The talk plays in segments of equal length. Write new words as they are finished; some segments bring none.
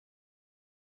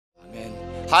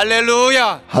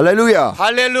할렐루야. Hallelujah.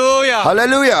 할렐루야.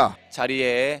 Hallelujah.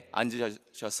 자리에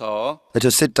앉으셔서 Let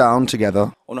us sit down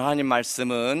together 오늘 하나님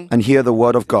말씀은 and hear the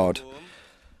word of God.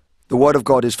 The word of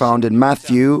God is found in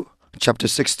Matthew chapter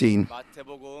 16.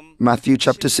 마태복음 Matthew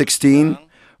chapter 16,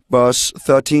 verse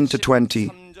 13 to 20.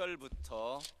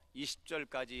 13절부터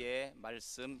 20절까지의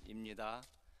말씀입니다.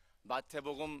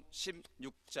 마태복음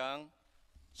 16장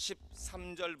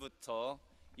 13절부터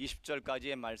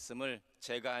 20절까지의 말씀을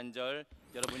제가 한 절,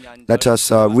 여러분이 한 절. Let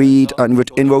us read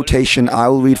in rotation. I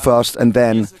will read first and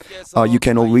then you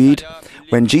can all read.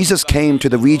 When Jesus came to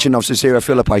the region of Caesarea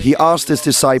Philippi, he asked his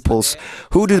disciples,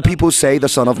 "Who do the people say the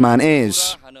Son of Man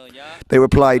is?" They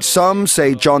replied, "Some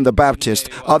say John the Baptist,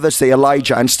 others say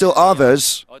Elijah, and still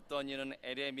others,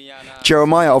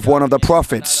 Jeremiah of one of the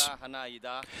prophets."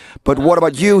 "But what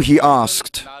about you?" he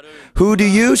asked. "Who do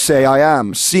you say I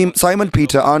am?" Simon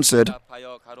Peter answered,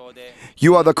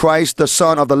 "You are the Christ, the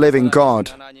Son of the living God."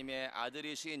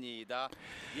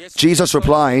 Jesus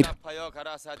replied,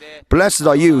 "Blessed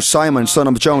are you, Simon, son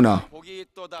of Jonah,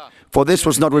 for this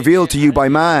was not revealed to you by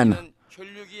man,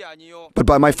 but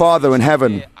by my Father in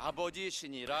heaven.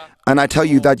 And I tell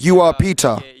you that you are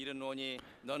Peter,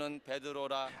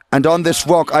 and on this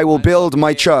rock I will build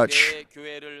my church,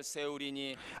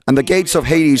 and the gates of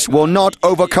Hades will not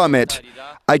overcome it.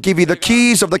 I give you the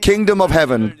keys of the kingdom of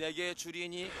heaven.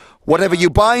 Whatever you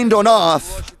bind on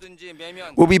earth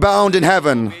will be bound in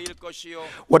heaven.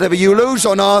 Whatever you loose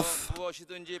on earth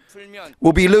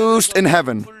will be loosed in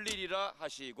heaven."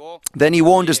 Then he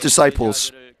warned his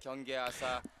disciples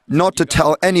not to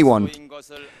tell anyone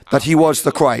that he was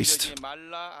the Christ.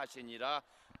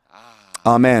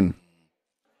 Amen.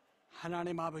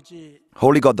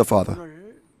 Holy God the Father,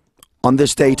 on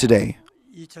this day today,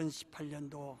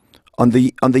 on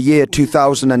the year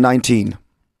 2019,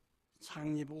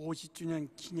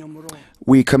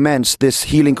 we commence this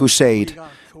healing crusade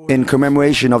in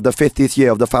commemoration of the 50th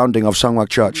year of the founding of Sungrak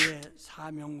Church.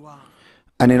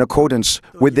 And in accordance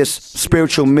with this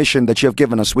spiritual mission that you have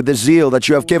given us, with the zeal that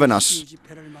you have given us,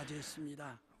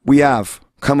 we have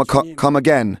come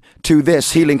again to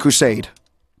this healing crusade.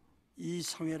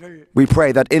 We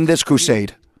pray that in this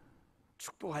crusade,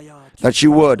 that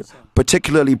you would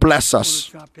particularly bless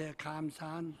us.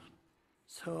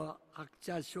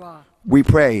 We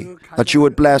pray that you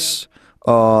would bless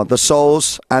the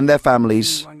souls and their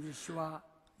families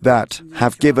that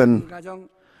have given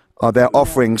their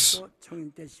offerings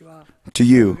to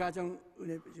you.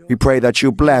 We pray that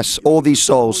you bless all these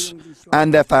souls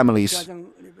and their families.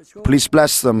 Please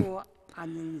bless them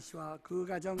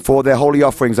for their holy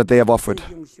offerings that they have offered.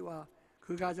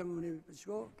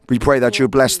 We pray that you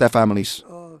bless their families.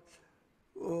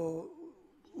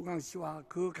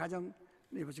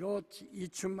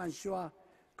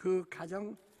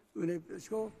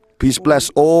 Please bless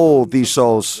all these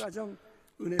souls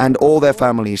and all their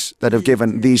families that have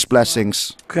given these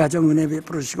blessings.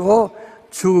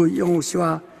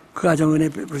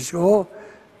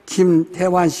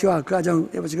 김태환 씨와 그 가정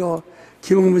내보시고,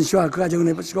 김흥문 씨와 그 가정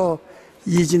내보시고,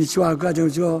 이진희 씨와 그 가정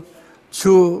내보시고,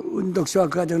 주은덕 씨와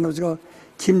그 가정 내보시고,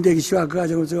 김대기 씨와 그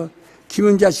가정 내보시고,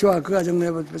 김은자 씨와 그 가정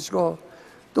내보시고,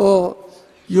 또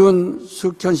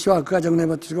윤숙현 씨와 그 가정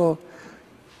내보시고,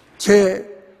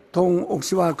 최동옥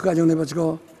씨와 그 가정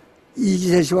내보시고,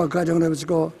 이기세 씨와 그 가정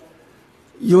내보시고,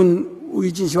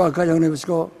 윤우이진 씨와 그 가정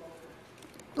내보시고,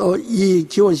 또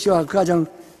이기원 씨와 그 가정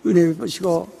은혜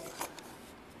베푸시고,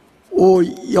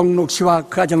 오영록 씨와 그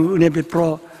가정 은혜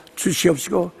베풀어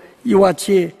주시옵시고, 이와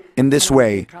같이 In this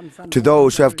way, to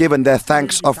those who have given their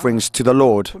thanks offerings to the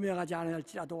Lord,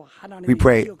 we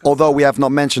pray, although we have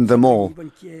not mentioned them all,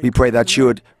 we pray that you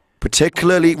would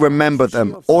particularly remember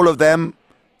them, all of them,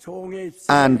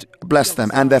 and bless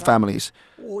them and their families.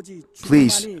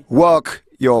 Please work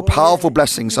your powerful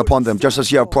blessings upon them, just as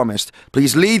you have promised.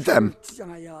 Please lead them,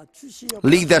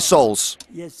 lead their souls.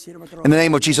 In the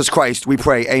name of Jesus Christ, we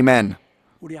pray, amen.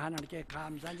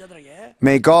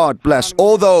 May God bless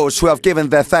all those who have given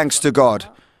their thanks to God.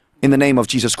 In the name of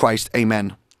Jesus Christ,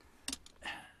 amen.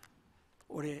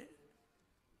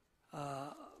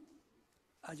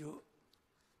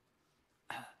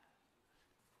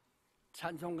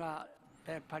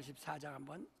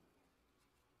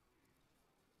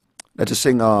 Let us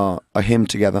sing a hymn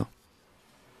together.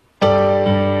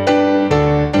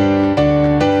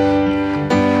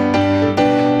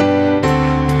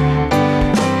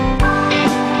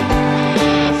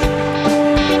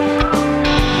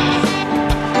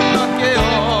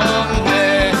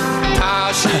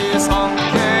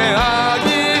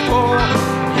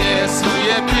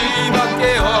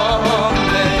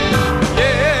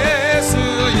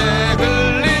 예수의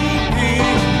흘린 피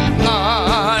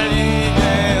나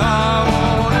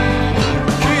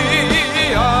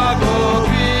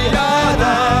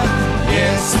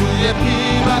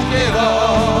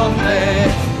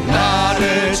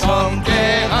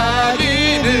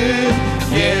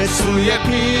예수의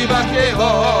피밖에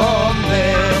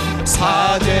없네.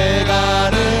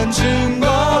 사제가는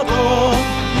증거도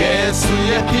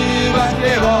예수의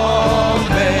피밖에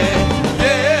없네.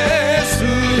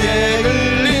 예수의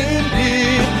흘린 피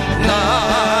날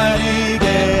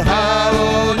이게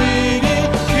하오니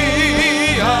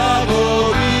귀하고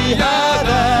귀하다.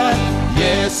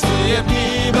 예수의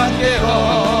피밖에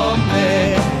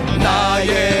없네.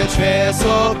 나의 죄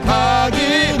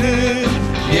속하기는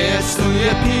예수의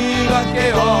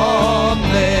피밖에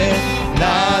없네.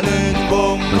 나는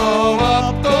공로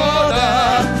없도다.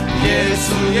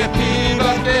 예수의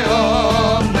피밖에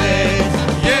없네.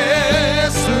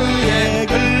 예수의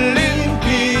흘린 피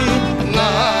날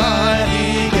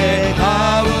이게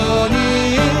가오니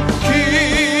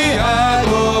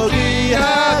귀하고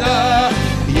귀하다.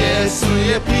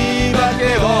 예수의 피밖에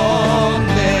없네.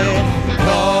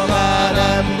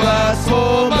 평안함과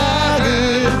소망은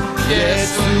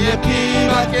예수의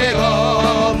피밖에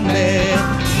없네.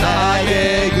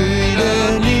 나의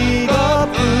의는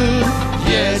이것뿐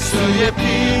예수의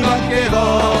피밖에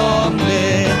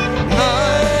없네.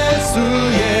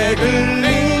 예수의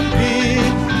흘린 피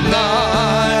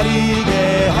날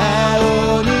이게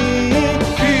하오니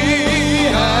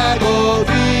귀하고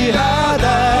귀하다.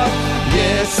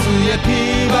 예수의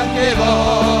피밖에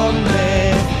없네.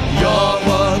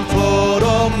 영원토록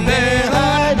내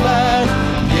할 말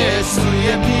예수의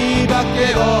피밖에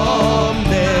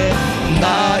없네.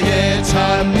 나의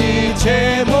찬미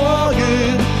제목은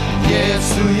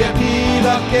예수의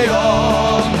피밖에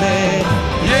없네.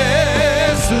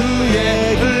 예수의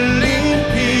흘린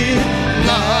피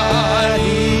날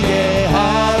이게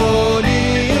하오니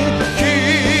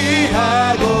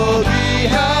귀하고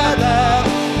귀하다.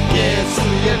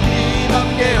 예수의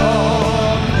피밖에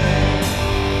없네.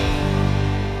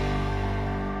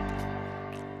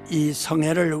 이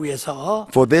성회를 위해서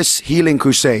For this healing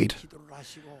crusade, 기도를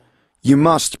하시고 you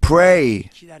must pray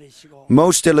기다리시고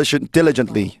most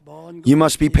diligently. You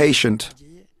must be patient.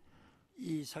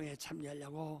 이 성회에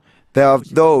참여하려고 There are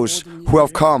those who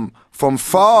have come from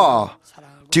far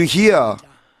to hear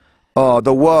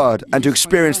the word and to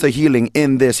experience the healing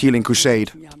in this healing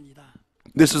crusade. 중요합니다.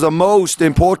 This is a most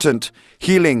important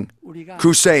healing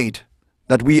crusade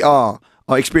that we are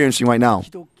experiencing right now.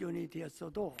 기독교인이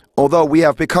되었어도 Although we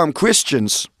have become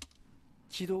Christians,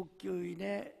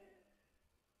 기독교인의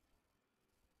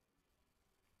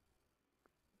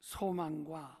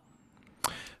소망과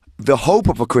the hope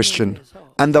of a Christian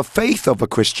and the faith of a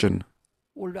Christian,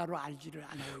 올바로 알지를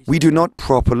않아요. we do not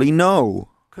properly know.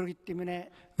 그렇기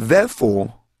때문에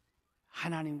Therefore,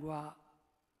 하나님과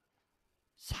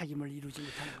사귐을 이루지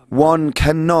못하는 겁니다. one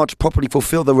cannot properly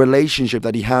fulfill the relationship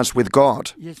that he has with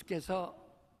God. 예수께서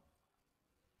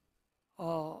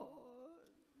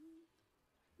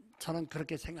저는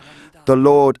그렇게 생각합니다. The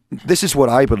Lord, this is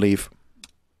what I believe.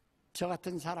 저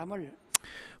같은 사람을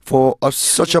For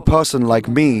such a person like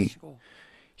me,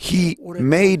 he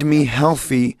made me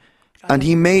healthy and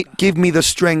he may give me the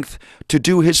strength to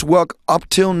do his work up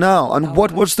till now. And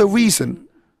what was the reason?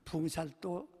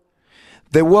 부흥살도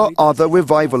There were other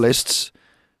revivalists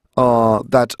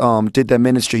that did their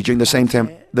ministry during the same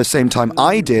time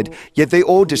I did, yet they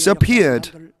all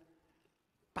disappeared.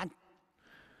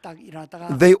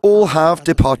 They all have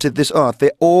departed this earth.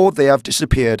 They have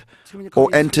disappeared or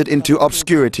entered into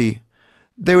obscurity.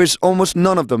 There is almost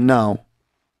none of them now.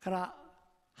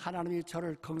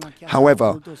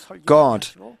 However, God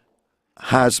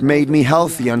has made me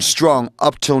healthy and strong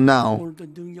up till now.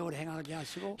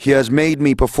 He has made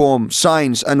me perform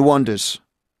signs and wonders.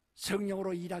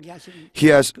 He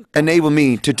has enabled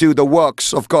me to do the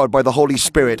works of God by the Holy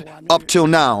Spirit up till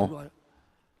now.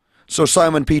 So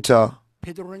Simon Peter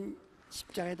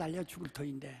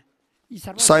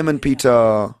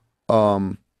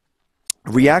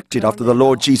reacted after the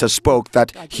Lord Jesus spoke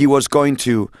that he was going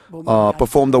to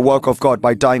perform the work of God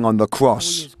by dying on the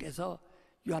cross.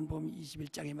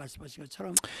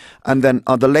 And then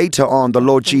later on, the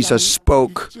Lord Jesus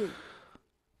spoke,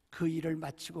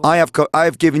 I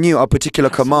have given you a particular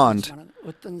command,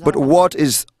 but what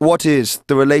is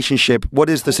the relationship, what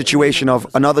is the situation of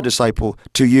another disciple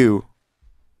to you?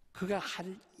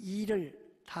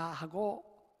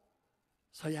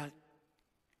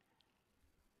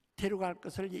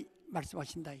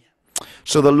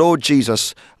 So the Lord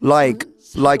Jesus, like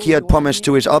he had promised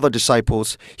to his other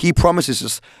disciples, he promises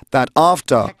us that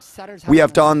after we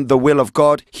have done the will of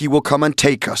God, he will come and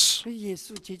take us.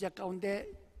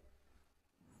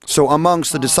 So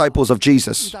amongst the disciples of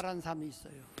Jesus,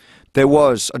 there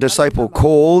was a disciple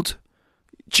called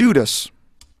Judas.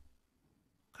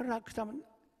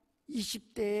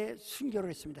 20대에 순교를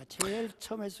했습니다. 제일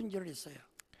처음에 순교를 했어요.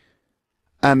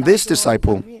 And this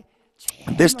disciple,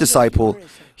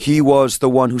 he was the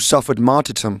one who suffered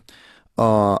martyrdom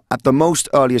at the most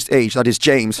earliest age, that is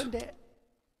James. 그런데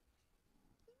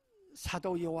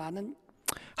사도 요한은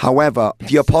However,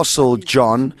 the Apostle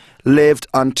John lived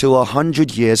until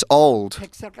 100 years old.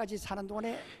 100살까지 사는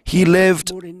동안에 He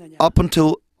lived 뭘 했느냐? up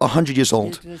until 100 years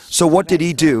old. So what did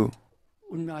he do?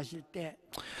 운명하실 때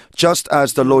Just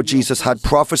as the Lord Jesus had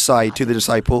prophesied to the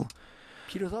disciple,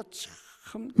 비로소 참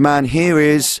man, here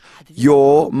is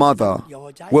your mother.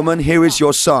 Woman, here is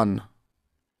your son.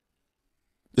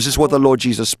 This is what the Lord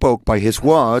Jesus spoke by his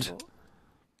word.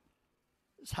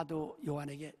 사도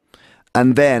요한에게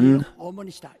And then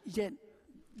어머니시다. 이제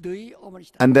너희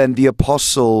어머니시다. And then the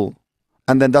apostle,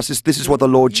 and then this is what the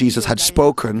Lord Jesus had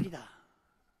spoken.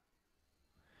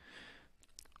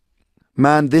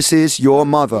 Man, this is your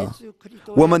mother.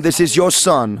 Woman, this is your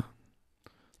son.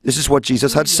 This is what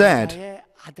Jesus had said.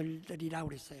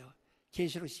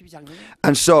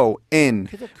 And so in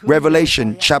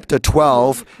Revelation chapter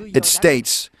 12, it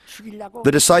states,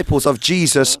 the disciples of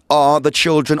Jesus are the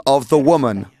children of the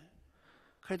woman.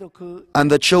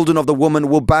 And the children of the woman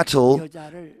will battle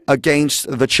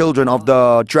against the children of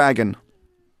the dragon.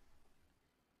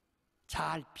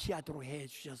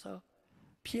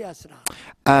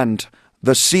 And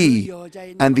the sea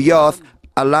and the earth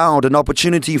allowed an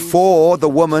opportunity for the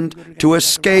woman to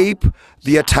escape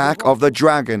the attack of the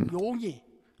dragon.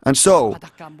 And so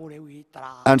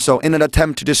in an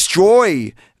attempt to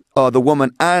destroy the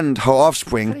woman and her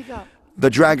offspring, the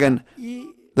dragon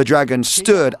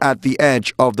stood at the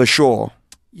edge of the shore.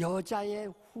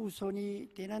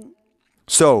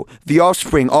 So, the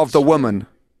offspring of the woman,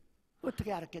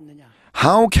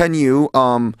 how can you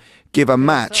give a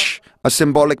match, a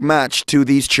symbolic match to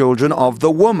these children of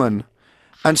the woman?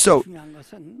 And so,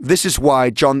 this is why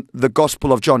the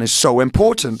Gospel of John is so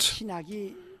important.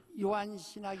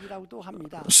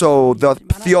 So, the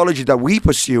theology that we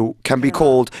pursue can be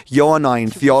called Johannine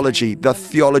theology, the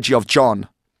theology of John.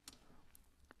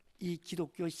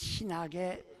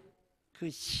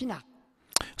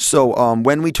 So,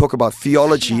 when we talk about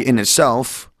theology in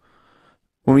itself,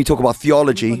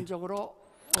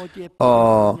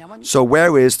 so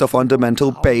where is the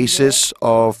fundamental basis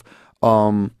of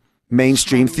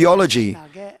mainstream theology?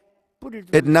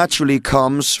 It naturally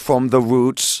comes from the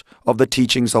roots of the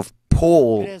teachings of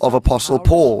Paul, of Apostle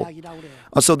Paul.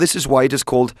 So this is why it is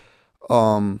called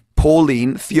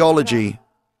Pauline theology.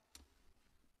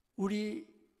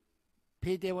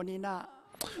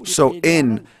 So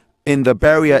in the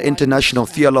Berea International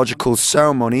Theological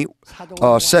Seminary,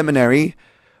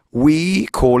 we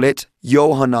call it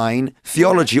Johannine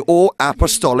theology or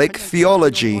apostolic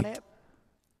theology.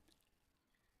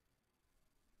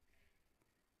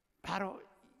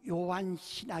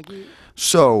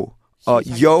 So,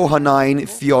 Johannine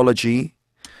theology,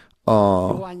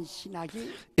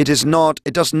 it does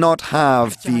not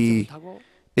have the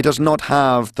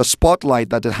spotlight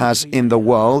that it has in the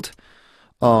world.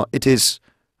 It is,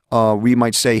 we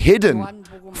might say, hidden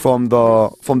from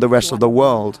the rest of the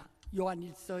world.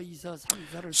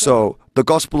 So, the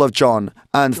Gospel of John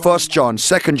and 1 John,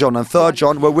 2 John and 3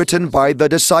 John were written by the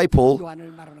disciple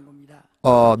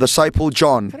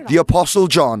John, the Apostle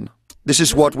John. This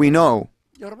is what we know.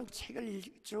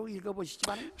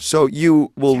 So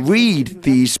you will read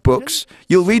these books.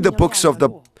 You'll read the books of the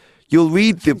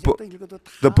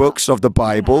books of the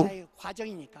Bible.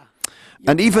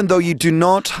 And even though you do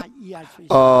not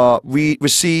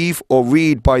receive or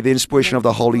read by the inspiration of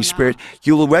the Holy Spirit,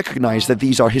 you will recognize that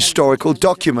these are historical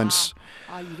documents.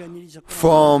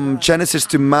 From Genesis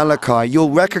to Malachi,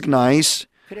 you'll recognize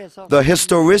the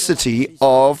historicity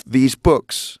of these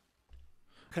books,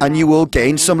 and you will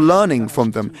gain some learning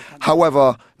from them.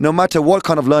 However, no matter what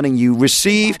kind of learning you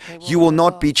receive, you will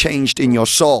not be changed in your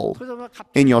soul,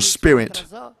 in your spirit.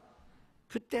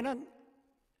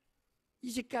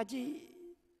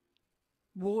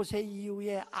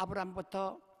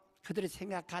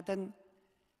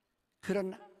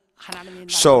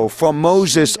 So, from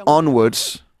Moses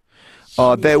onwards,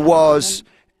 there was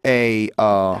a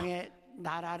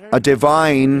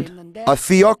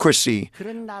theocracy,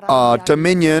 a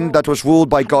dominion that was ruled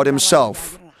by God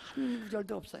Himself.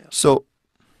 So,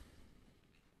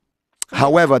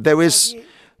 however, there is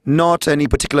not any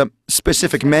particular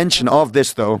specific mention of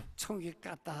this though.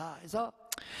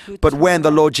 But when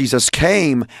the Lord Jesus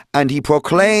came and He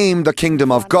proclaimed the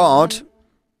kingdom of God,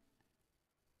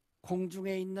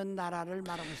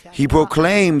 He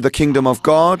proclaimed the kingdom of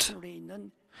God,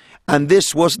 And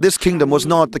this kingdom was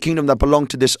not the kingdom that belonged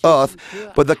to this earth,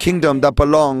 but the kingdom that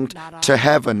belonged to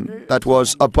heaven, that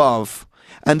was above.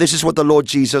 And this is what the Lord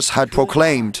Jesus had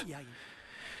proclaimed.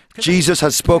 Jesus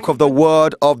had spoke of the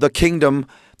word of the kingdom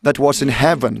that was in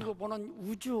heaven,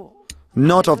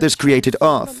 not of this created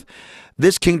earth.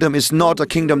 This kingdom is not a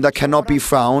kingdom that cannot be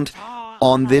found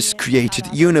on this created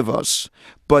universe,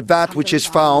 but that which is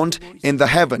found in the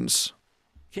heavens.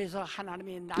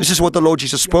 This is what the Lord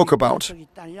Jesus spoke about.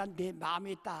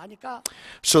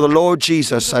 So the Lord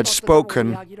Jesus had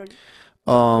spoken,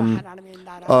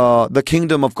 the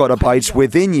kingdom of God abides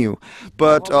within you.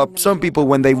 But some people,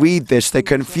 when they read this, they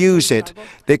confuse it.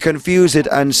 They confuse it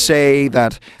and say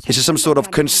that this is some sort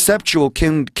of conceptual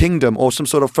kingdom or some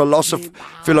sort of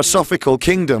philosophical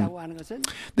kingdom.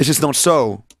 This is not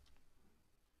so.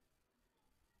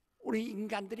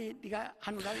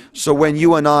 So when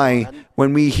you and I,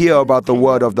 when we hear about the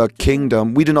word of the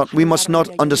kingdom, we must not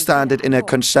understand it in a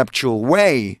conceptual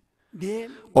way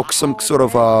or some sort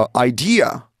of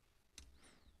idea.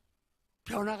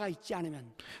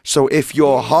 So if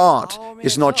your heart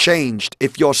is not changed,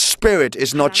 if your spirit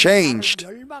is not changed,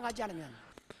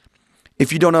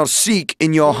 if you do not seek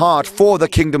in your heart for the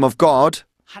kingdom of God,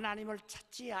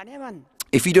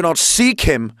 if you do not seek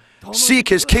Him, seek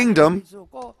His kingdom,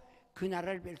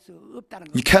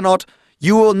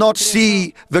 you will not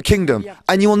see the kingdom,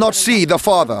 and you will not see the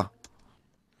Father.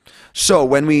 So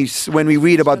when we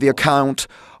read about the account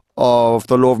of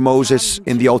the law of Moses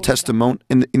in the Old Testament,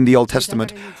 in the Old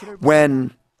Testament,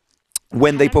 when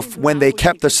they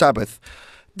kept the Sabbath,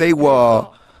 they were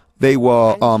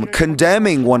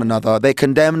condemning one another. They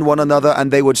condemned one another,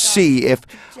 and they would see if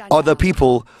other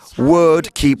people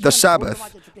would keep the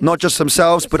Sabbath. Not just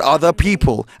themselves, but other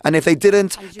people. And if they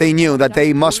didn't, they knew that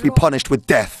they must be punished with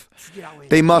death.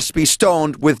 They must be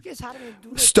stoned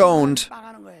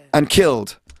and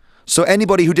killed. So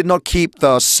anybody who did not keep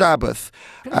the Sabbath,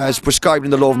 as prescribed in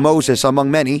the law of Moses,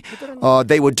 among many,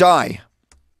 they would die.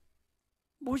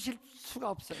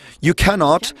 You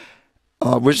cannot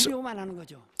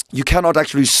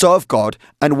actually serve God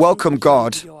and welcome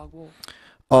God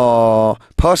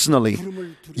personally.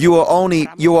 You are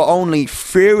only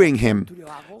fearing Him.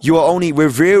 You are only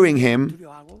revering Him.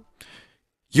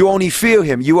 You only fear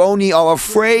Him. You only are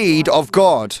afraid of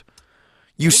God.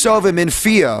 You serve Him in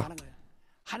fear.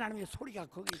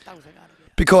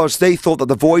 Because they thought that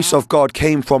the voice of God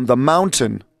came from the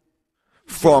mountain,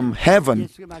 from heaven.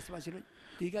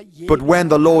 But when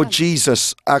the Lord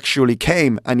Jesus actually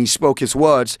came and He spoke His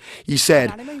words, He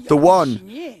said, the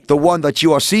one that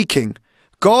you are seeking,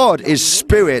 God is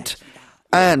spirit,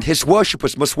 and His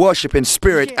worshippers must worship in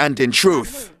spirit and in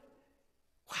truth.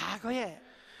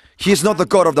 He is not the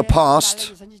God of the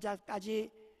past.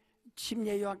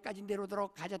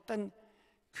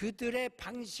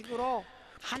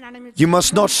 You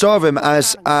must not serve Him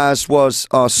as was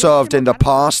served in the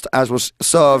past, as was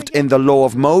served in the law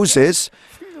of Moses,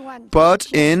 but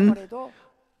in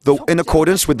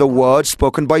accordance with the word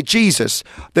spoken by Jesus.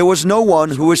 There was no one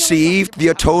who received the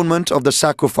atonement of the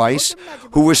sacrifice,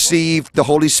 who received the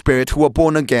Holy Spirit, who were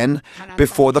born again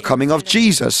before the coming of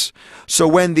Jesus. So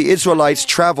when the Israelites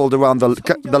traveled around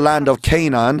the land of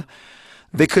Canaan,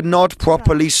 they could not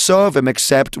properly serve Him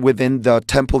except within the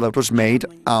temple that was made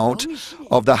out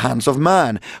of the hands of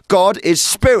man. God is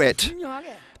spirit.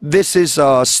 This is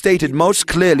stated most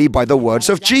clearly by the words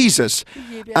of Jesus.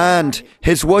 And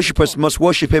His worshippers must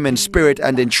worship Him in spirit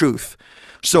and in truth.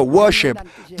 So worship,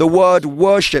 the word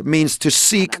worship means to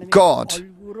seek God.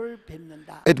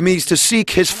 It means to seek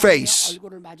His face.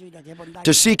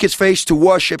 To seek His face, to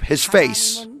worship His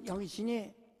face.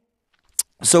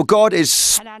 So God is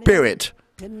spirit.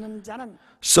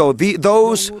 So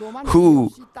those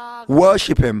who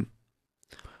worship Him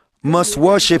must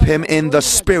worship Him in the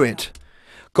spirit.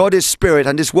 God is spirit,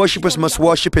 and His worshippers must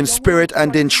worship in spirit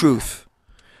and in truth.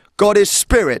 God is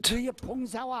spirit.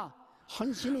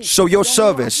 So your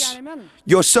service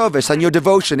and your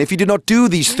devotion, if you do not do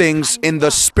these things in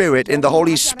the Spirit, in the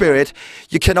Holy Spirit,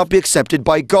 you cannot be accepted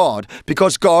by God,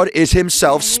 because God is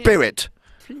Himself spirit.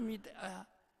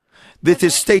 This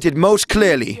is stated most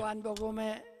clearly.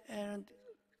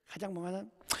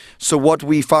 So what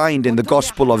we find in the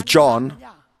Gospel of John,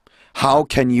 how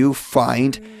can you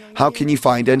find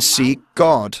and seek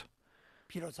God?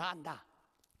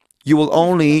 You will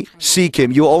only seek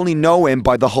Him, you will only know Him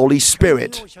by the Holy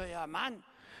Spirit.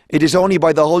 It is only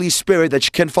by the Holy Spirit that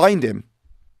you can find Him.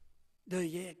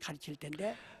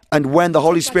 And when the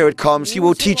Holy Spirit comes, He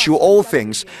will teach you all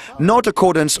things, not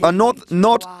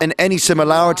in any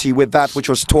similarity with that which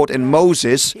was taught in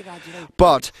Moses,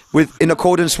 but in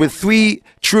accordance with three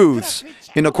truths,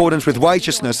 in accordance with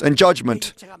righteousness and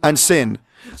judgment and sin.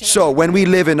 So when we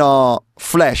live in our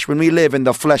flesh, when we live in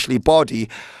the fleshly body,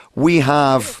 we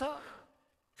have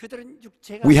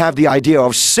the idea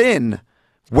of sin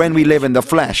when we live in the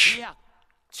flesh.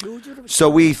 So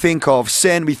we think of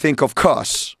sin, we think of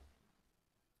curse.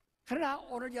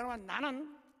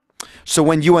 So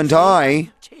when you and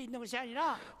I,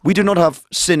 we do not have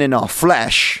sin in our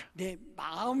flesh.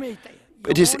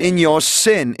 It is in your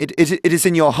sin. It is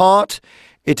in your heart.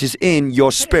 It is in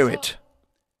your spirit.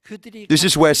 This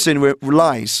is where sin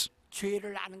lies.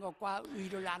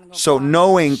 So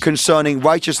knowing concerning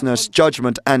righteousness,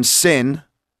 judgment, and sin,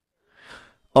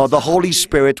 the Holy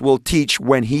Spirit will teach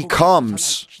when He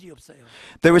comes.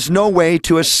 There is no way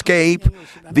to escape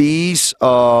these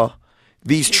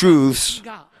truths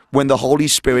when the Holy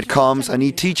Spirit comes and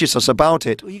He teaches us about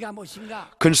it.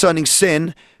 Concerning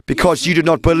sin, because you do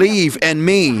not believe in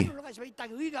me.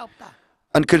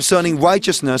 And concerning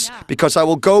righteousness, because I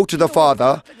will go to the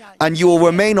Father, and you will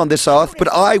remain on this earth, but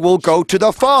I will go to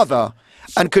the Father.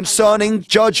 And concerning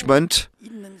judgment,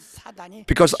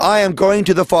 because I am going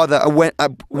to the Father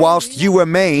whilst you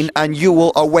remain, and you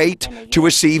will await to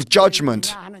receive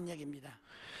judgment.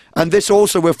 And this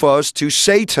also refers to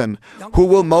Satan, who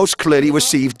will most clearly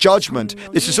receive judgment.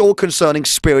 This is all concerning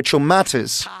spiritual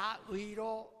matters.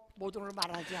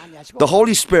 The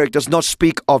Holy Spirit does not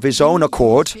speak of His own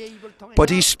accord, but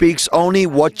He speaks only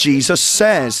what Jesus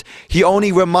says. He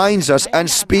only reminds us and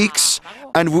speaks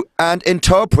and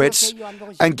interprets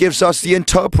and gives us the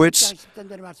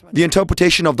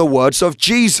interpretation of the words of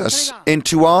Jesus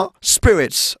into our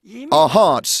spirits, our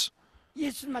hearts.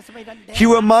 He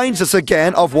reminds us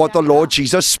again of what the Lord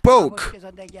Jesus spoke.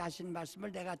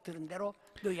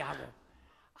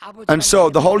 And so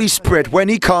the Holy Spirit, when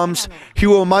He comes, He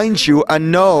will remind you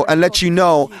and let you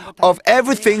know of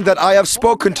everything that I have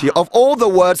spoken to you, of all the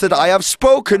words that I have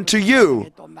spoken to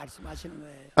you.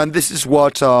 And this is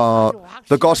what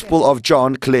the Gospel of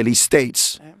John clearly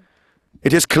states.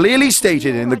 It is clearly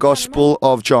stated in the Gospel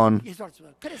of John.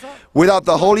 Without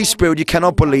the Holy Spirit, you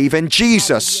cannot believe in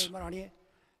Jesus.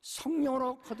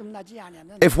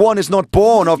 If one is not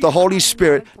born of the Holy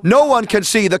Spirit, no one can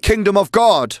see the kingdom of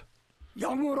God.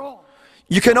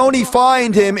 You can only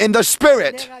find Him in the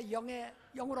Spirit.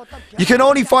 You can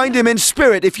only find Him in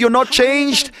Spirit. If you're not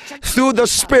changed through the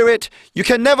Spirit, you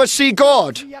can never see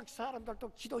God.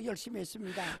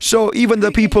 So even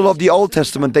the people of the Old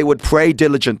Testament, they would pray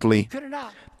diligently.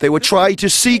 They would try to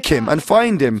seek Him and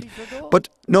find Him. But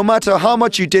no matter how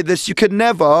much you did this, you can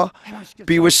never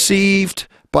be received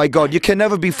by God. You can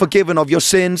never be forgiven of your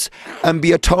sins and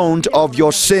be atoned of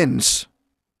your sins.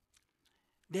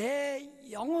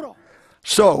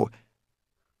 So,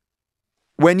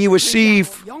 when you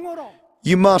receive,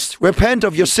 you must repent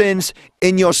of your sins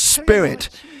in your spirit.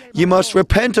 You must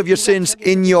repent of your sins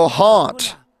in your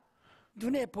heart.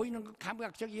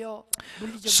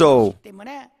 So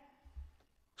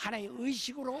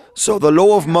the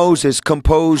law of Moses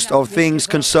composed of things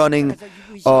concerning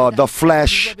the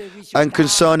flesh and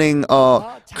concerning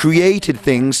created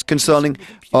things, concerning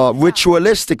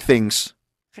ritualistic things,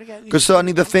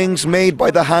 concerning the things made by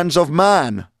the hands of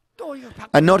man,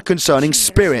 and not concerning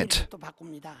spirit.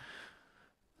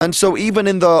 And so even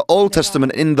in the Old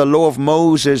Testament, in the law of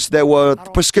Moses, there were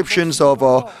prescriptions of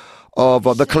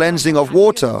the cleansing of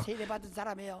water.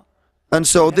 And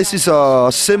so this is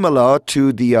similar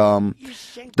to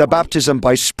the baptism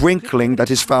by sprinkling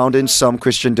that is found in some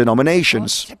Christian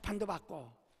denominations.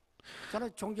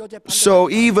 So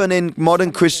even in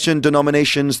modern Christian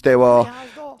denominations, there are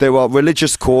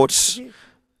religious courts,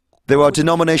 there are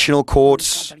denominational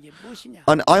courts,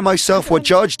 and I myself were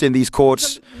judged in these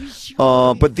courts,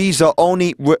 but these are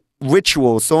only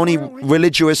rituals, only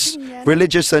religious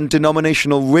and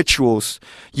denominational rituals.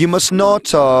 You must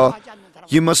not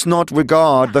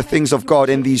regard the things of God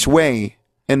in this way.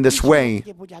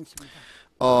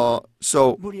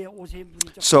 So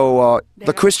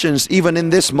the Christians, even in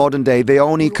this modern day, they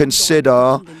only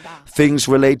consider things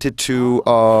related to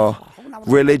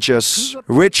religious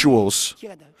rituals.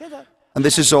 And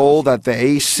this is all that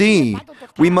they see.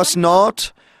 We must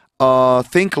not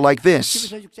think like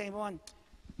this.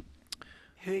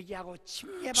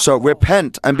 So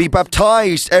repent and be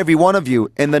baptized, every one of you,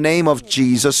 in the name of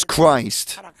Jesus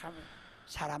Christ.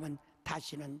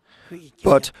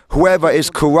 But whoever is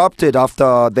corrupted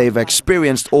after they've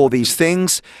experienced all these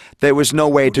things, there is no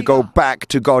way to go back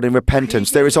to God in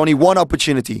repentance. There is only one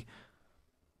opportunity.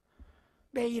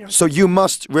 So you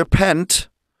must repent.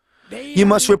 You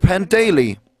must repent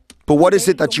daily. But what is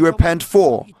it that you repent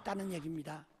for?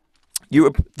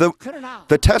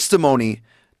 The testimony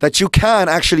that you can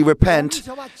actually repent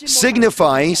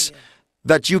signifies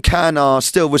that you can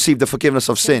still receive the forgiveness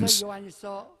of sins,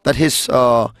 that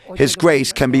His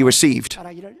grace can be received.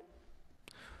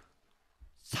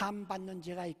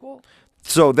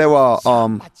 So there are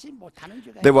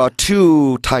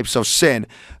two types of sin: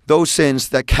 those sins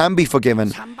that can be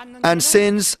forgiven and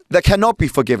sins that cannot be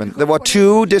forgiven. There are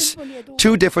two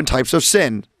different types of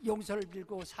sin.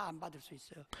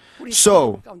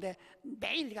 So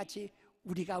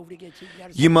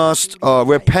you must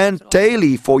repent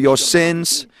daily for your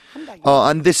sins,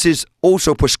 and this is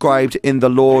also prescribed in the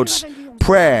Lord's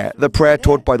Prayer, the prayer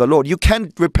taught by the Lord. You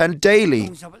can repent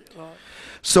daily.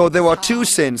 So there are two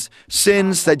sins: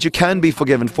 sins that you can be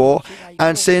forgiven for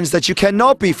and sins that you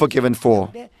cannot be forgiven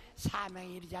for.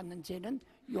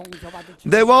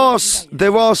 There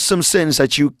are some sins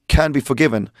that you can be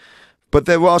forgiven, but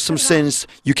there are some sins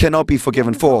you cannot be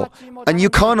forgiven for, and you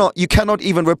cannot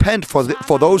even repent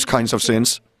for those kinds of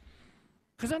sins.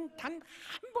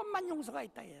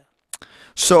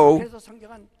 So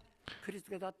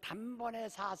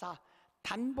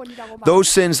those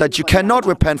sins that you cannot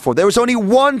repent for, there is only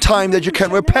one time that you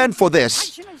can repent for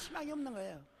this.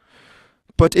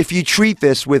 But if you treat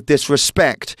this with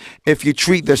disrespect, if you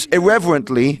treat this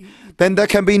irreverently, then there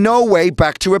can be no way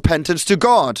back to repentance to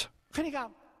God.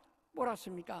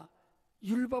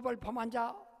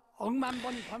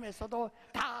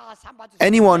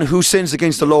 Anyone who sins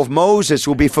against the law of Moses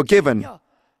will be forgiven,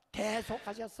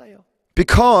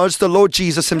 because the Lord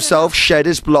Jesus Himself shed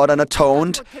His blood and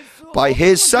atoned by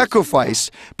His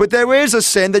sacrifice. But there is a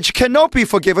sin that you cannot be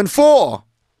forgiven for.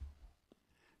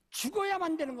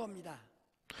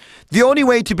 The only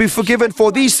way to be forgiven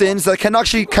for these sins that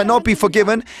cannot be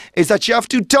forgiven is that you have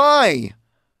to die.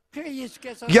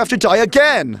 You have to die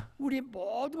again.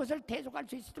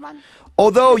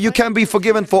 Although you can be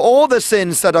forgiven for all the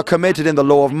sins that are committed in the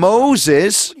law of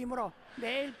Moses,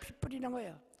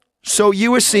 so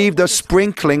you receive the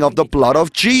sprinkling of the blood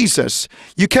of Jesus.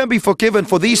 You can be forgiven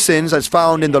for these sins as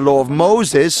found in the law of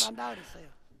Moses,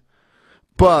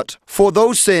 but for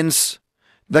those sins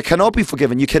that cannot be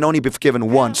forgiven, you can only be forgiven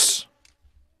once.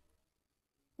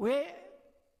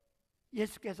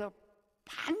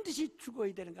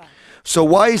 So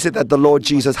why is it that the Lord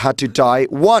Jesus had to die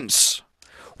once?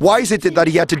 Why is it that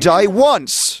He had to die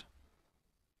once?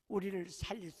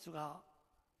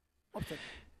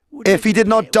 If He did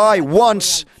not die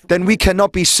once, then we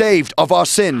cannot be saved of our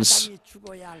sins.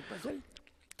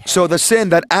 So the sin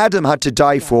that Adam had to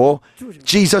die for,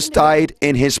 Jesus died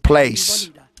in His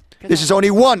place. This is only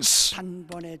once.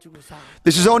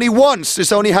 This is only once.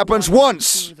 This only happens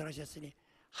once.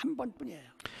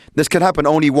 This can happen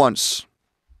only once.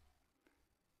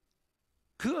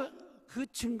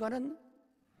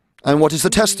 And what is the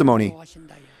testimony?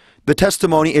 The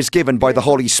testimony is given by the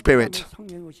Holy Spirit.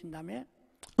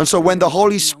 And so when the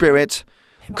Holy Spirit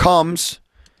comes,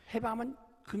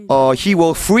 He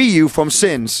will free you from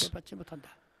sins.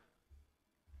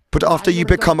 But after you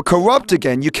become corrupt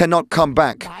again, you cannot come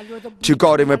back to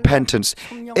God in repentance.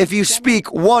 If you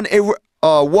speak one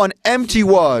empty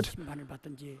word,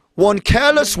 one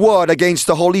careless word against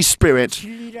the Holy Spirit,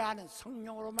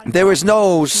 there is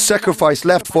no sacrifice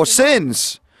left for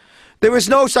sins. There is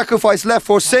no sacrifice left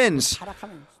for sins,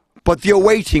 but the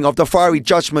awaiting of the fiery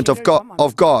judgment of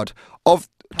God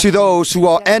to those who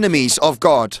are enemies of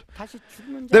God.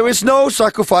 There is no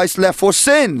sacrifice left for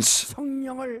sins.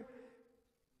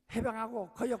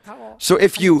 So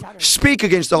if you speak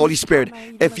against the Holy Spirit,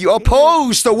 if you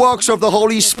oppose the works of the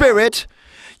Holy Spirit,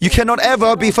 you cannot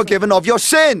ever be forgiven of your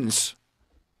sins.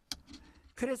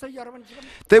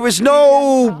 There is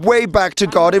no way back to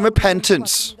God in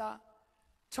repentance.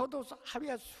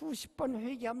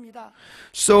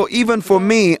 So even for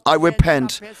me, I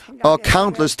repent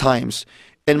countless times,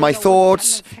 in my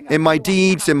thoughts, in my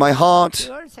deeds, in my heart.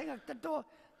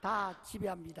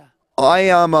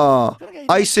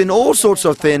 I sin all sorts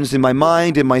of things in my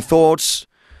mind, in my thoughts.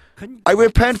 I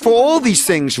repent for all these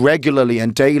things regularly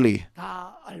and daily.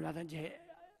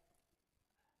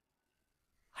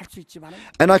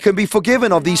 And I can be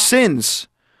forgiven of these sins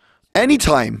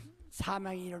anytime.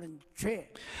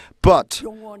 But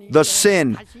the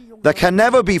sin that can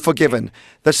never be forgiven,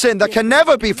 the sin that can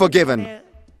never be forgiven,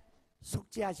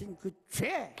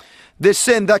 this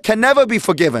sin that can never be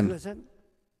forgiven,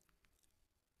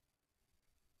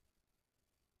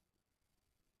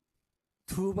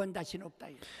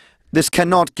 this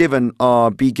cannot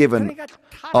be given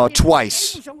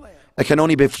twice. It can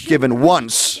only be given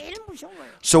once.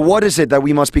 So what is it that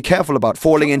we must be careful about?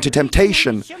 Falling into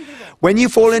temptation. When you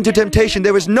fall into temptation,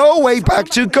 there is no way back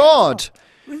to God.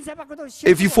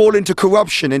 If you fall into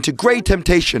corruption, into great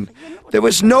temptation, there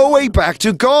is no way back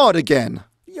to God again.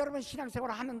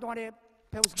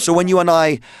 So when you and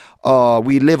I,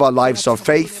 we live our lives of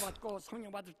faith,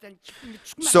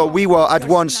 so we were at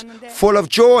once full of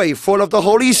joy, full of the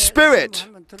Holy Spirit.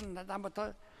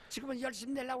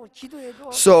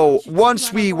 So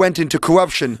once we went into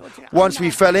corruption, once we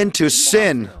fell into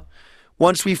sin,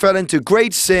 once we fell into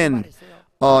great sin,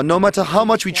 no matter how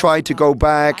much we tried to go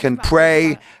back and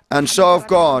pray and serve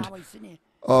God,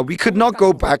 we could not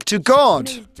go back to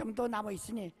God.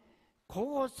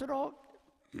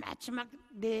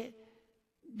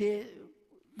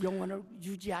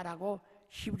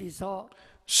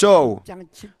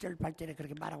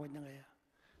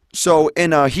 So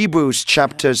in Hebrews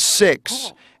chapter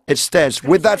 6, it says,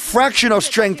 with that fraction of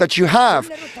strength that you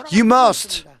have, you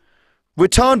must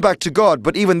return back to God.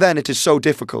 But even then, it is so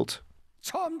difficult.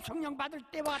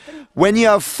 When you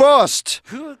have first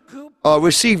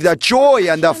received that joy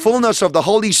and the fullness of the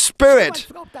Holy Spirit,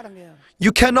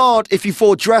 you cannot, if you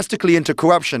fall drastically into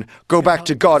corruption, go back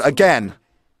to God again.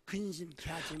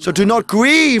 So do not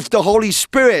grieve the Holy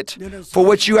Spirit for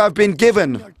which you have been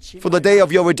given for the day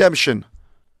of your redemption.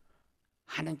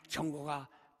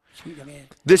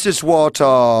 This is what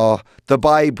the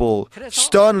Bible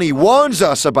sternly warns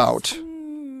us about.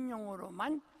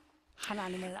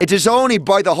 It is only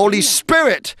by the Holy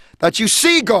Spirit that you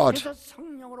see God.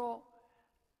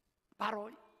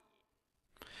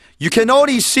 You can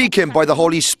only seek Him by the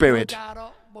Holy Spirit.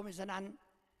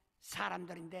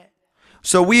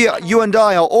 So you and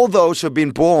I are all those who have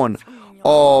been born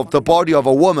of the body of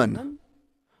a woman.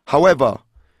 However,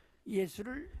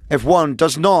 if one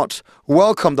does not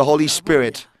welcome the Holy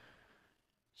Spirit,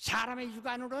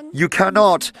 you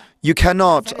cannot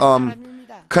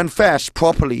confess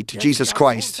properly to Jesus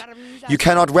Christ. You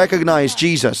cannot recognize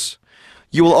Jesus.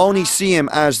 You will only see Him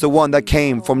as the one that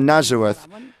came from Nazareth.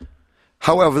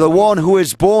 However, the one who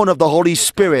is born of the Holy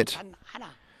Spirit,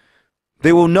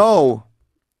 they will know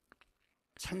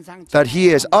that He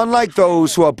is unlike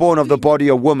those who are born of the body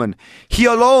of woman. He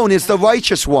alone is the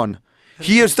righteous one.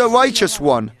 He is the righteous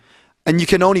one. And you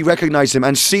can only recognize Him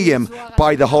and see Him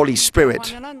by the Holy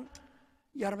Spirit.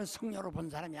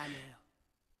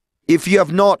 If you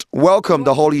have not welcomed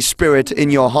the Holy Spirit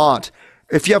in your heart,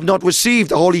 if you have not received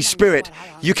the Holy Spirit,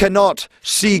 you cannot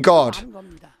see God.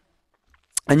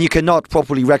 And you cannot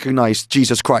properly recognize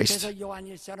Jesus Christ.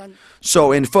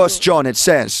 So in 1 John it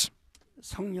says,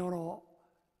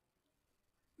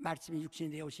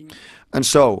 and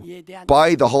so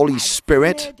by the Holy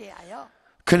Spirit,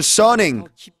 concerning,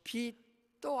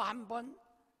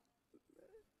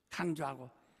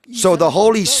 so the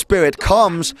Holy Spirit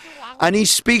comes and He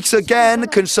speaks again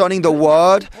concerning the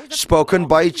word spoken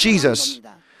by Jesus.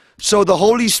 So the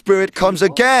Holy Spirit comes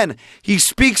again. He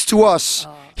speaks to us.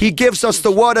 He gives us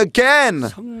the word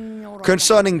again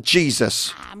concerning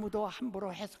Jesus.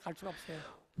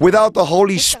 Without the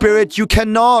Holy Spirit, you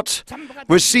cannot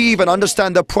receive and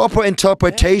understand the proper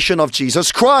interpretation of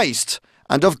Jesus Christ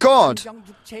and of God.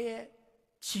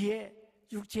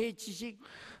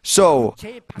 So,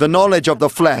 the knowledge of the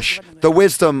flesh, the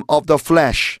wisdom of the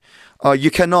flesh, you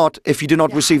cannot, if you do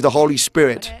not receive the Holy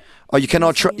Spirit, you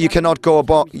cannot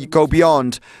go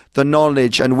beyond the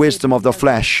knowledge and wisdom of the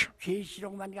flesh.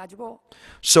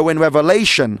 So in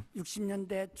Revelation,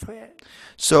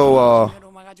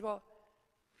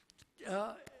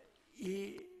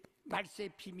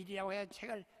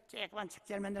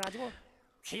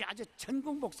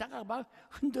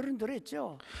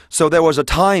 so there was a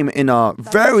time in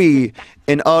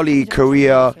early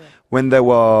Korea when there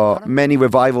were many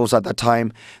revivals at that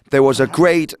time. There was a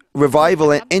great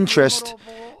revival and interest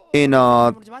in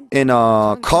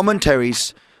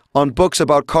commentaries, on books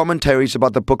about commentaries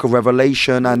about the book of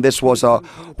Revelation, and this was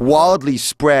wildly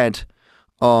spread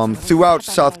throughout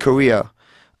South Korea.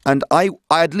 And I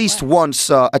at least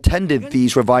once attended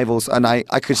these revivals, and I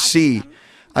could see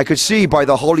by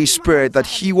the Holy Spirit that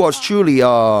he was truly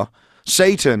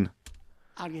Satan.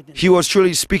 He was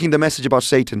truly speaking the message about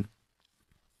Satan.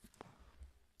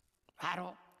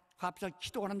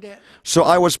 So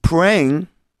I was praying,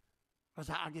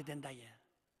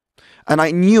 and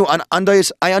I knew, and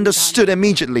I understood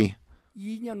immediately.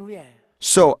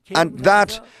 So, and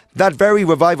that very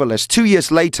revivalist, 2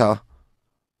 years later,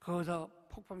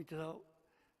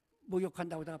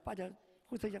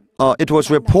 it was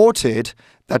reported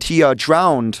that he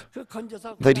drowned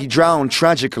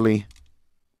tragically.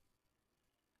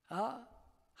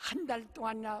 한 달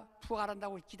동안이나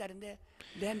부활한다고 기다렸는데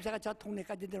냄새가 저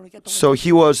동네까지 들어오니까 So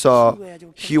he was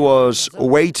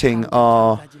waiting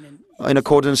in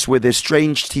accordance with his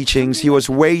strange teachings.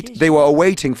 They were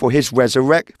awaiting for his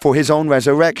own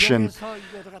resurrection,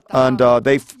 and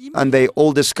they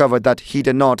all discovered that he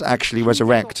did not actually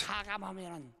resurrect.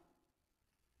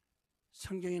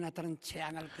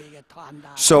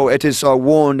 So it is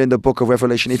warned in the book of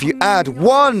Revelation, if you add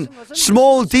one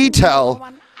small detail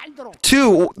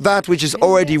to that which is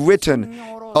already written,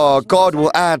 God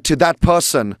will add to that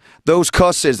person those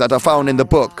curses that are found in the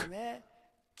book.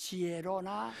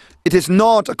 It is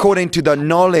not according to the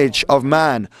knowledge of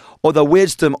man or the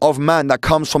wisdom of man that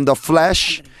comes from the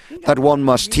flesh that one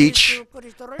must teach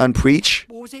and preach.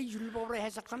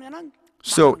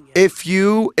 So if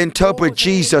you interpret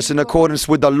Jesus in accordance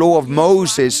with the law of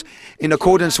Moses, in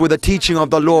accordance with the teaching of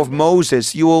the law of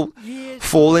Moses, you will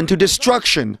fall into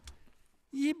destruction.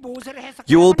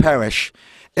 You will perish.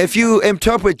 If you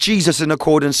interpret Jesus in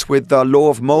accordance with the law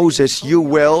of Moses, you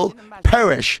will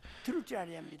perish.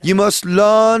 You must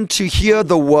learn to hear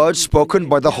the words spoken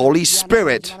by the Holy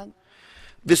Spirit.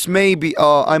 This may be,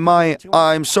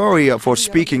 I'm sorry for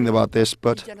speaking about this,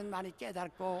 but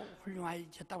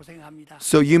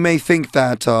so you may think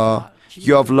that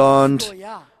you have learned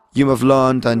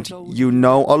and you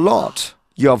know a lot.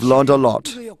 You have learned a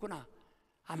lot.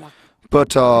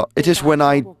 But it is when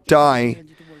I die,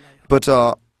 but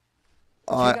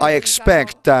I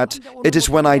expect that it is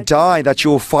when I die that you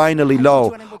will finally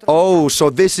know, oh, so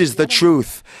this is the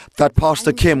truth that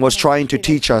Pastor Kim was trying to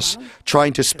teach us,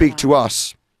 trying to speak to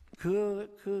us.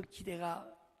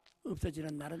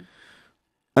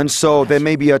 And so there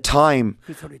may be a time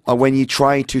when you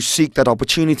try to seek that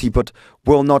opportunity but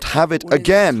will not have it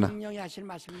again.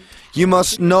 You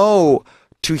must know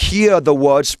to hear the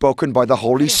words spoken by the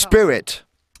Holy Spirit.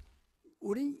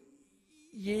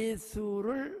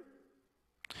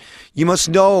 You must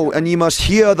know and you must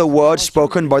hear the words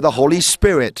spoken by the Holy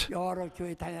Spirit.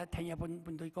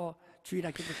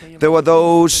 There were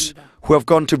those who have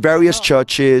gone to various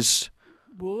churches,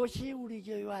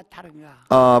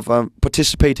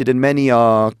 participated in many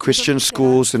Christian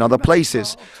schools in other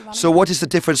places. So what is the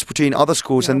difference between other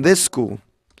schools and this school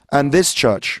and this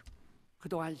church?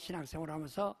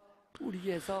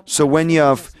 So when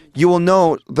you will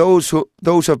know, those who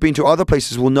have been to other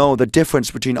places will know the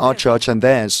difference between our church and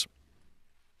theirs.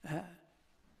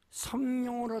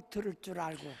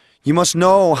 You must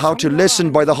know how to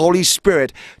listen by the Holy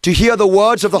Spirit, to hear the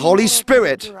words of the Holy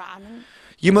Spirit.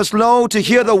 You must know to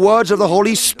hear the words of the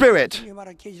Holy Spirit.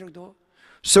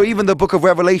 So even the book of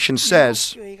Revelation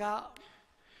says,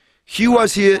 he who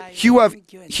has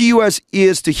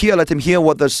ears to hear, let him hear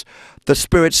what the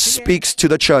Spirit speaks to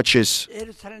the churches.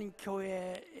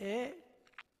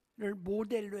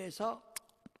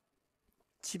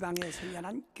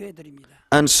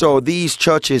 And so these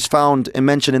churches found and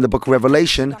mentioned in the book of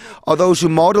Revelation are those who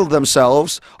model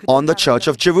themselves on the church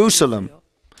of Jerusalem.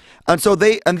 And so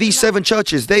these 7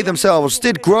 churches, they themselves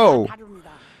did grow,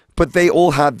 but they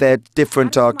all had their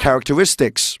different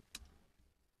characteristics.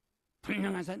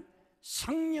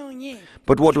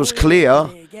 But what is clear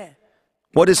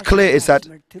is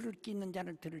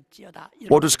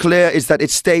that it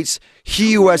states,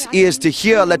 he who has ears to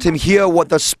hear, let him hear what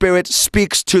the Spirit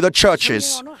speaks to the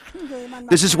churches.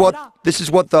 This is what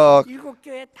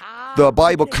the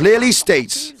Bible clearly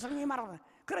states.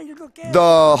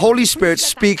 The Holy Spirit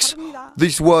speaks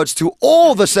these words to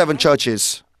all the 7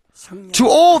 churches, to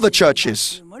all the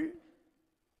churches.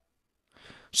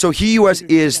 So he who has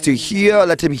ears to hear,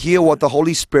 let him hear what the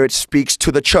Holy Spirit speaks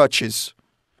to the churches.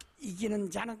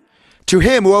 To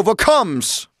him who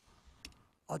overcomes,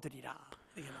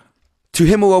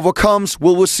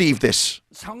 will receive this.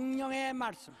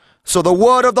 So the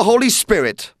word of the Holy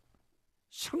Spirit,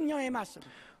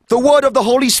 the word of the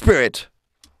Holy Spirit.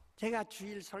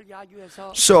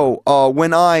 So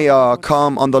when I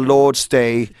come on the Lord's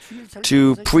Day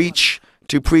to preach,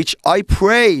 I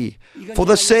pray for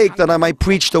the sake that I might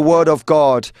preach the word of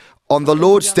God on the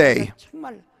Lord's Day.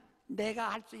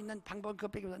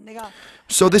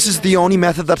 So this is the only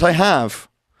method that I have.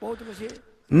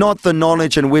 Not the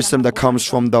knowledge and wisdom that comes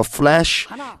from the flesh.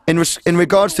 In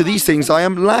regards to these things, I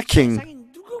am lacking.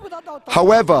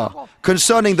 However,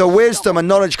 concerning the wisdom and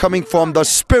knowledge coming from the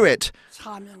Spirit,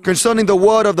 concerning the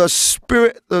word of the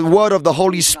Spirit, the word of the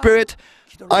Holy Spirit,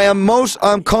 I am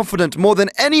confident more than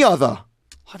any other.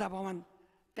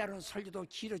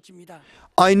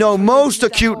 I know most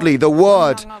acutely the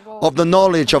word of the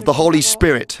knowledge of the Holy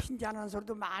Spirit.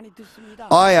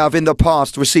 I have in the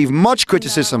past received much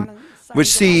criticism,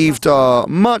 received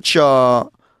much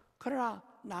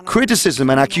criticism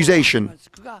and accusation.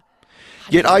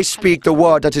 Yet I speak the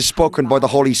word that is spoken by the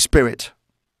Holy Spirit.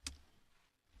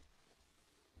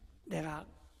 내가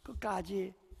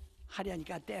끝까지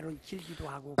하려니까 때론 길기도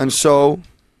하고 And so,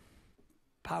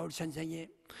 바울 선생이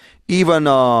even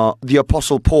the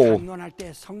Apostle Paul, 강론할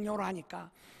때 성령으로 하니까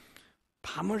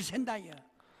밤을 샌다요.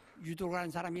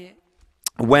 유도라는 사람이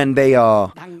when they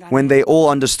all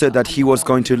understood that he was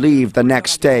going to leave the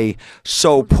next day,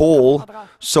 so Paul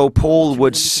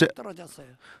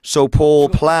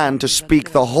planned to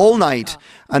speak the whole night,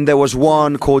 and there was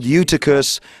one called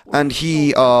Eutychus, and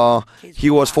he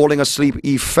was falling asleep.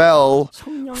 He fell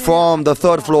from the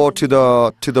third floor to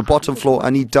the bottom floor,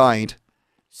 and he died.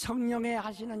 성령의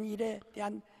하시는 일에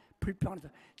대한 불평을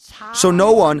So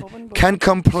no one can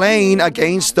complain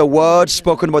against the words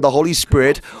spoken by the Holy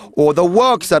Spirit or the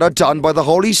works that are done by the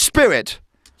Holy Spirit.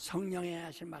 성령의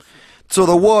하신 말씀. So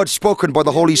the words spoken by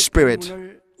the Holy Spirit,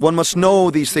 one must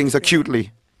know these things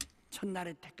acutely.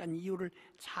 첫날에 택한 이유를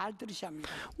잘 들으셔야 합니다.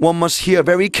 One must hear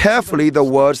very carefully the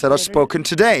words that are spoken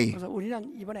today. 그래서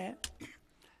우리는 이번에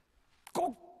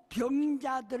꼭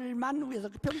병자들만 위해서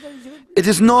병자들 It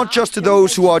is not just to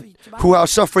those who are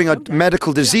suffering a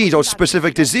medical disease or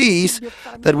specific disease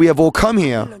that we have all come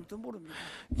here.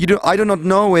 I do not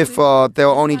know if there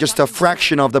are only just a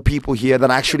fraction of the people here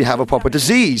that actually have a proper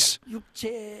disease.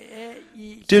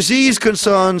 Disease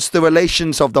concerns the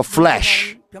relations of the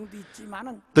flesh,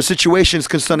 the situations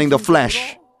concerning the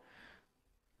flesh.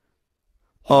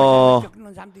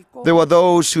 There are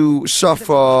those who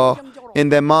suffer in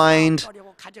their mind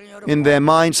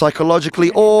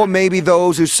psychologically, or maybe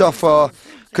those who suffer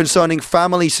concerning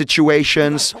family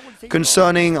situations,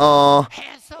 concerning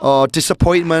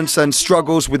disappointments and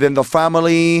struggles within the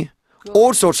family,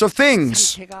 all sorts of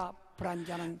things.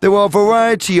 There are a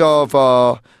variety of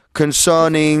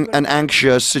concerning and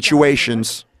anxious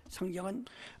situations.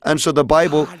 And so the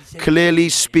Bible clearly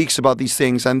speaks about these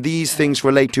things, and these things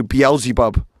relate to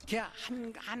Beelzebub.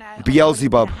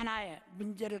 Beelzebub,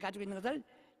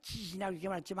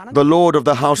 the Lord of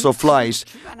the house of flies.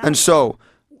 And so,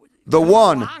 the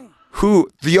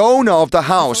owner of the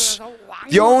house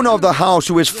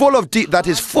who is full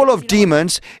of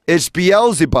demons is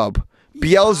Beelzebub.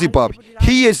 Beelzebub,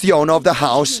 he is the owner of the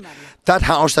house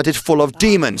that is full of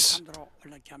demons.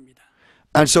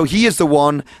 And so he is the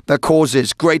one that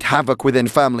causes great havoc within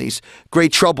families,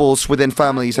 great troubles within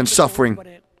families and suffering.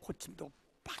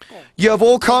 You have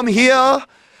all come here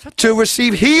to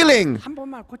receive healing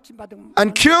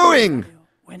and curing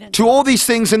to all these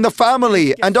things in the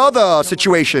family and other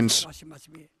situations.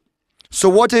 So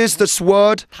what is this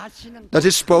word that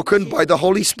is spoken by the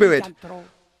Holy Spirit?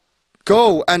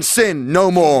 Go and sin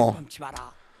no more.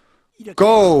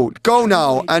 Go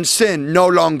now and sin no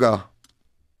longer.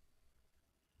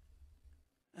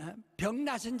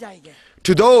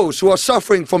 To those who are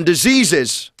suffering from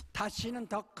diseases,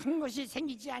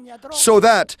 so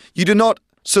that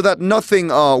nothing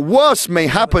worse may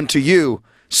happen to you,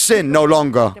 sin no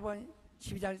longer.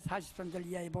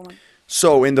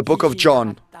 So in the book of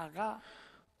John,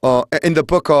 in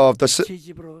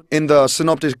the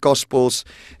Synoptic Gospels,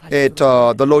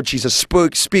 the Lord Jesus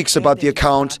speaks about the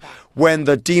account when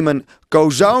the demon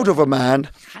goes out of a man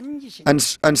and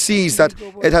sees that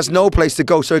it has no place to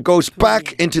go, so it goes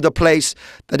back into the place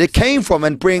that it came from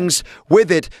and brings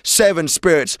with it 7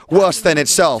 spirits worse than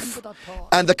itself.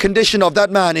 And the condition of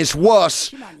that man is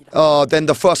worse than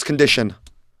the first condition.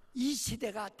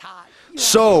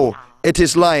 So it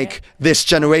is like this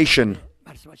generation.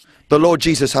 The Lord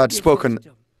Jesus had spoken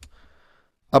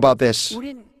about this.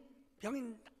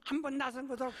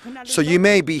 So you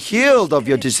may be healed of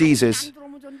your diseases,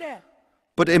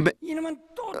 but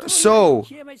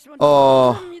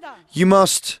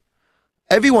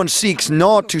everyone seeks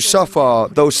not to suffer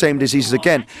those same diseases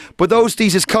again, but those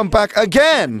diseases come back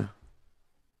again.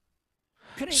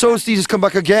 So diseases come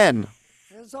back again.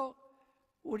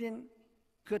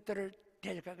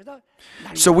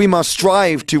 So we must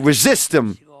strive to resist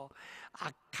them.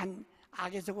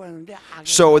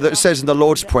 So it says in the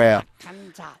Lord's Prayer,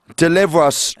 deliver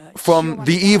us from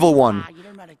the evil one.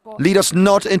 Lead us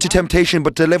not into temptation,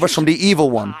 but deliver us from the evil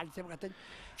one.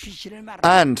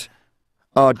 And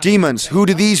demons, who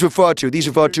do these refer to? These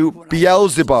refer to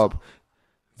Beelzebub,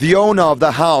 the owner of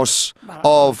the house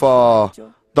of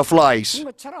the flies.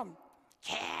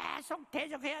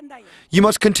 You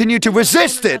must continue to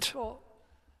resist it.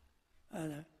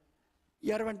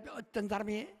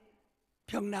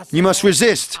 You must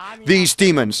resist these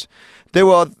demons.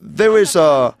 I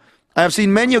have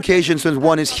seen many occasions when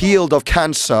one is healed of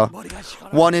cancer.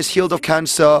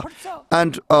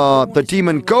 And the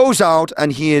demon goes out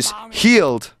and he is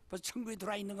healed. 벌써 천국에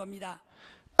들어와 있는 겁니다.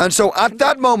 And so at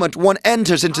that moment, one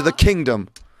enters into the kingdom.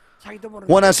 자기도 모르는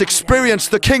One has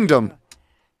experienced the kingdom.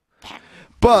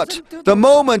 But the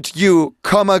moment you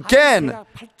come again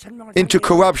into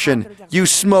corruption, you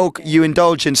smoke, you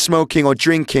indulge in smoking or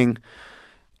drinking,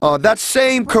 that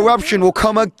same corruption will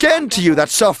come again to you, that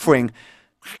suffering,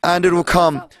 and it will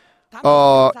come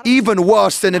even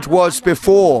worse than it was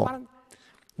before.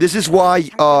 This is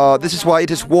why it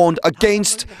is warned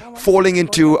against falling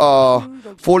into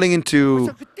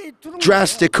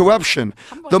drastic corruption.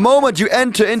 The moment you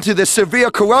enter into the severe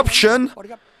corruption,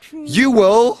 you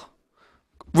will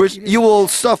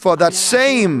suffer that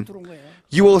same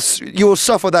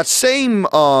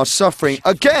suffering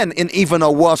again in even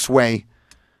a worse way.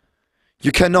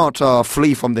 You cannot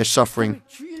flee from this suffering.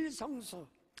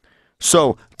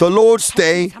 So the Lord's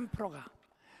Day,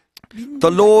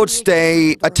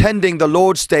 attending the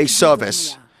Lord's Day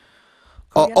service,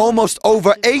 almost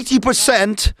over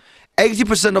 80%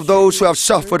 of those who have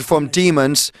suffered from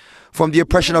demons, from the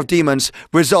oppression of demons,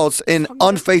 results in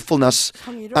unfaithfulness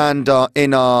and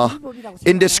in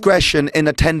indiscretion in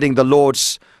attending the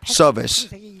Lord's service.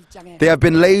 They have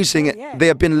been lazy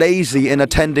in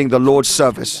attending the Lord's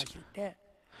service.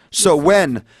 So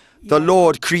when the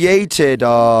Lord created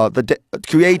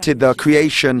the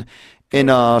creation in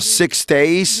 6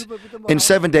 days, in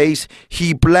 7 days,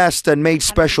 He blessed and made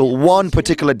special one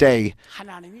particular day,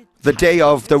 the day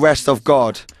of the rest of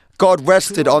God. God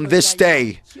rested on this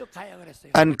day,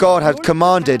 and God had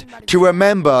commanded to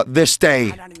remember this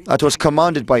day. That was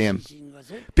commanded by Him.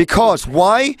 Because,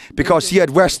 why? Because He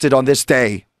had rested on this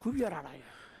day.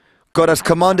 God has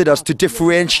commanded us to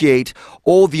differentiate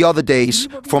all the other days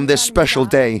from this special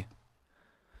day.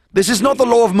 This is not the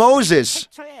law of Moses.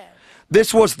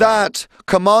 This was that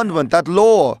commandment, that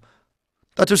law,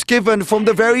 that was given from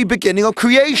the very beginning of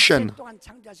creation.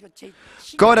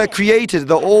 God had created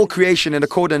the whole creation in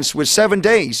accordance with 7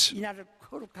 days.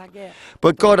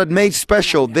 But God had made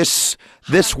special this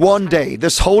one day,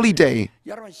 this holy day.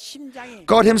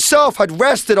 God Himself had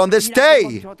rested on this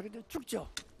day.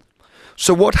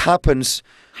 So what happens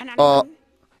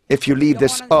if you leave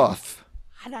this earth?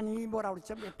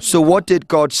 So what did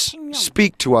God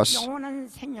speak to us?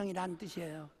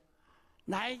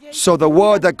 So the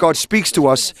word that God speaks to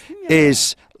us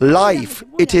is life.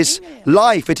 It is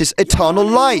life. It is eternal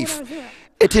life.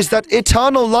 It is that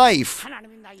eternal life.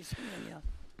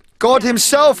 God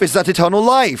Himself is that eternal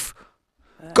life.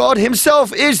 God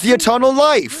Himself is the eternal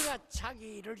life.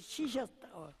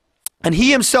 And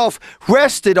He Himself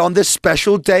rested on this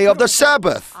special day of the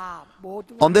Sabbath,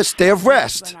 on this day of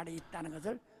rest.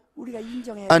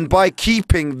 And by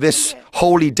keeping this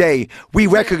holy day, we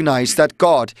recognize that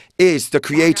God is the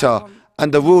Creator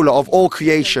and the ruler of all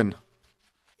creation.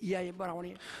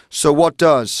 So what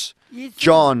does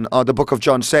John, the book of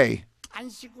John, say?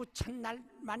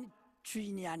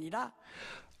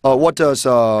 What does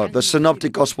the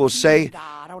Synoptic Gospels say?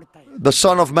 The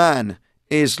Son of Man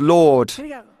is Lord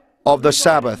of the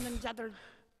Sabbath,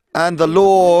 and the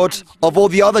Lord of all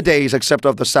the other days except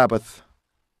of the Sabbath.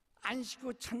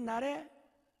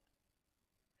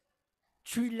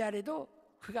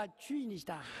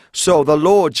 So the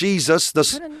Lord Jesus,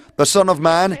 the Son of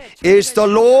Man, is the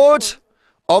Lord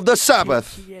of the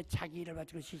Sabbath.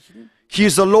 He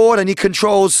is the Lord, and He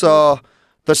controls the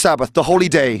Sabbath, the holy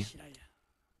day.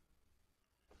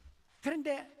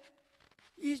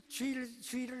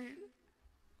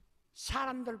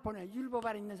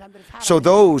 So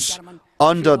those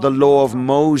under the law of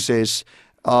Moses,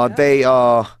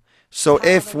 so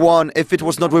if it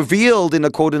was not revealed in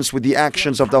accordance with the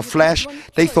actions of the flesh,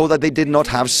 they thought that they did not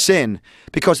have sin.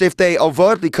 Because if they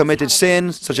overtly committed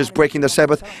sin, such as breaking the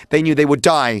Sabbath, they knew they would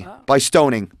die by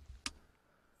stoning.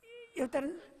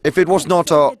 If it was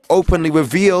not openly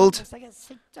revealed,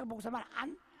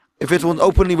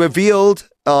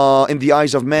 in the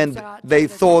eyes of men, they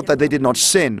thought that they did not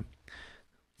sin.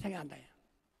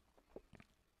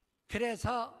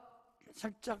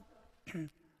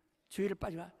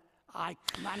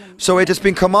 So it has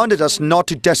been commanded us not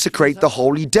to desecrate the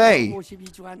holy day.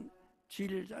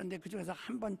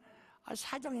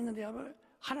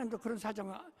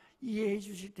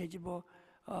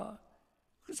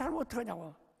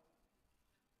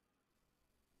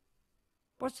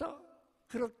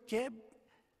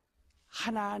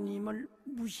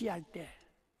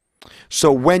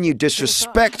 So when you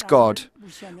disrespect God,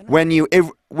 when you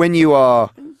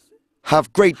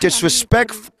have great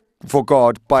disrespect for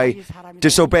God by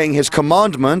disobeying His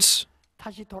commandments,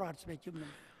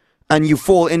 and you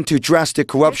fall into drastic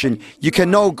corruption, you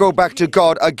cannot go back to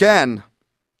God again.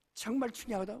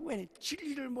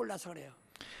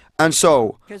 And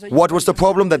so, what was the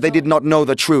problem? That they did not know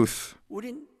the truth.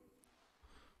 우린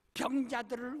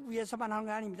병자들을 위해서만 하는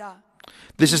거 아닙니다.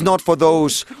 This is not for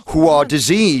those who are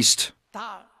diseased,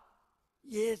 다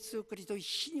예수 그리스도의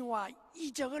신유와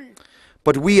이적을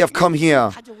but we have come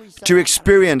here to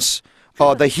experience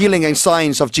the healing and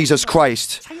signs of Jesus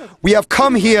Christ. We have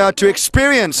come here to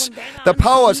experience the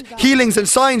powers, healings, and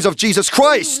signs of Jesus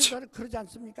Christ. 그러지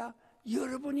않습니까?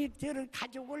 여러분이 들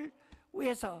가족을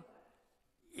위해서,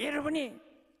 여러분이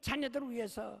자녀들을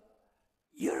위해서,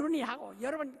 여러분이 하고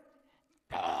여러분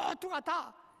모두가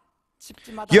다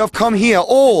You have come here,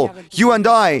 all, you and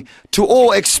I, to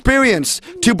all experience,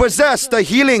 to possess the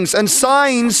healings and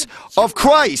signs of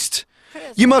Christ.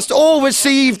 You must all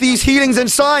receive these healings and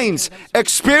signs,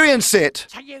 experience it.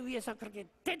 자기에 의해서 그렇게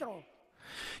되도록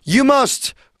You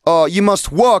must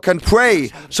work and pray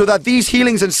so that these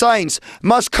healings and signs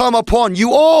must come upon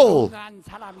you all. 건강한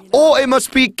사람이나 Or it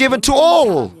must be given to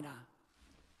all.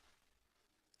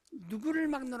 누구를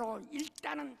막느라고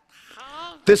일단은 다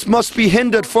This must be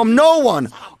hindered from no one.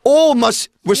 All must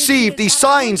receive these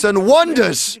signs and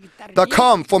wonders that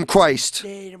come from Christ.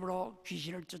 내 이름으로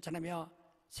귀신을 쫓아내며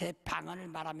새 방언을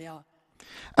말하며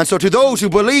And so to those who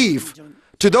believe,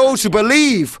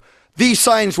 these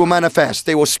signs will manifest.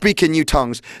 They will speak in new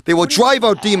tongues. They will drive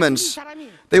out demons.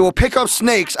 They will pick up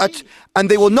snakes and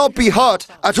they will not be hurt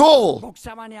at all.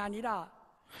 목사만이 아니라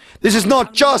This is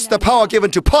not just the power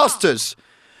given to pastors,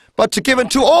 but to given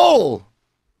to all.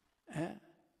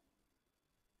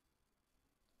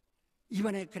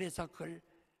 이번에 그래서 그걸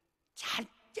잘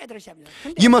깨달으셔야 합니다.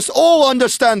 근데 You must all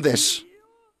understand this.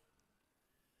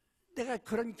 내가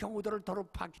그런 경우들을 도로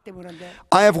봤기 때문에 그런데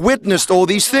I have witnessed all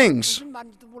these things. 무슨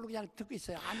말인지도 모르고 그냥 듣고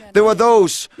있어요. 아멘. There are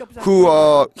those who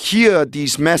hear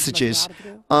these messages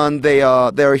and they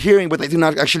are hearing, but they do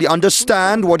not actually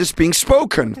understand what is being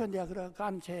spoken. 내가 그런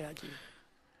감체해야지.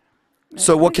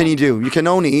 So what can you do? You can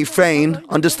only feign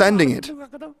understanding it.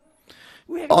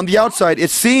 On the outside, it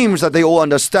seems that they all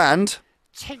understand,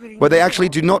 but they actually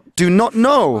do not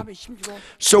know.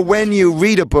 So when you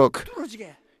read a book,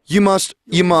 you must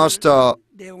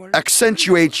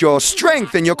accentuate your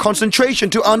strength and your concentration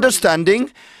to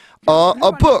understanding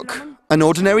a book, an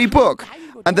ordinary book.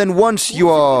 And then once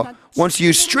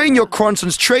you strain your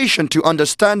concentration to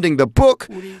understanding the book,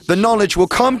 the knowledge will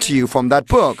come to you from that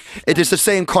book. It is the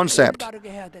same concept.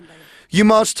 You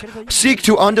must seek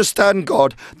to understand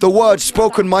God, the words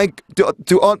spoken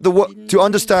to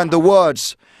understand the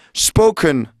words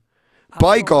spoken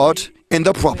by God in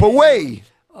the proper way.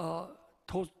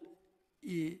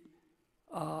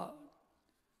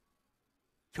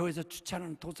 교회에서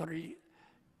추천하는 도서를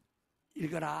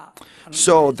읽어라.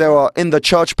 So there are in the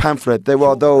church pamphlet there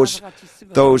are those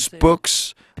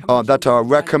books that are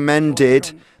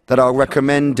recommended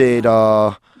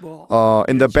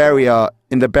in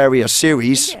the Berea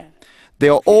series. They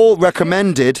are all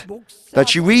recommended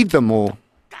that you read them all.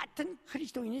 같은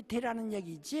그리스도인이 되라는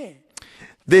얘기지.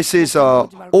 This is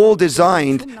all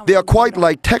designed. They are quite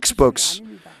like textbooks.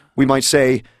 We might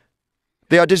say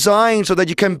they are designed so that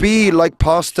you can be like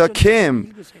Pastor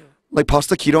Kim, like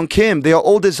Pastor Kirong Kim. They are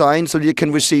all designed so that you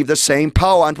can receive the same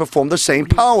power and perform the same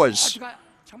powers.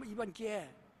 정말 이번 기회에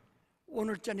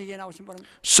오늘 저녁에 나오신 분은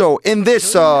So in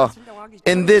this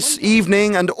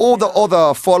evening and all the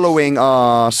other following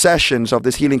sessions of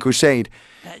this healing crusade,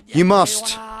 you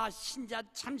must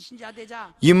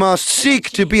seek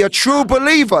to be a true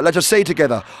believer. Let us say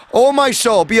together, "Oh my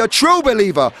soul, be a true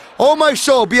believer. Oh my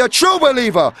soul, be a true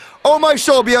believer. Oh my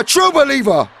soul, be a true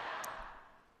believer."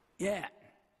 예.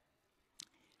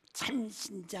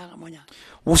 참신자가 뭐냐?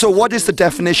 So what is the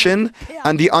definition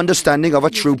and the understanding of a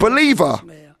true believer?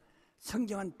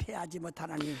 성경은 폐하지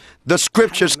못하나니 The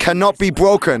scriptures cannot be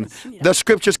broken. The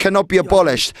scriptures cannot be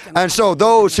abolished. And so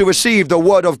those who receive the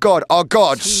word of God are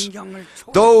God's.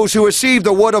 Those who receive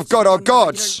the word of God are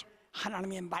God's.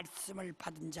 하나님의 말씀을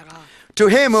받은 자가 To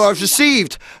him who has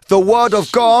received the word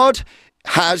of God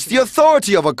has the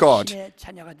authority of a God. 신의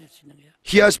자녀가 될 수 있는 거예요.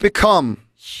 He has become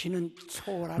신은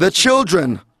초월한 the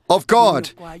children of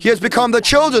God. He has become the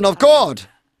children of God.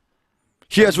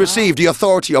 He has received the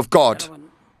authority of God. 여러분,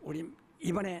 우리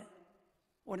이번에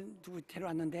우리 누구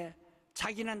데려왔는데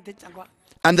자기는 듣지 않고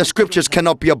And the scriptures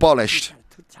cannot be abolished.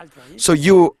 잘 들어. So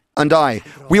you and I,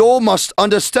 we all must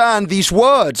understand these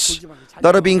words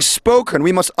that are being spoken.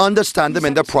 We must understand them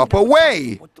in the proper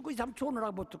way. 못 듣고 이 사람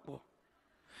좋으라고 못 듣고.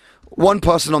 One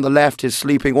person on the left is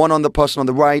sleeping, one on the person on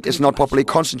the right is not properly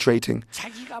concentrating.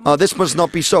 자기가 This must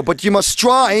not be so, but you must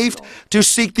strive to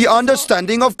seek the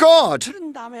understanding of God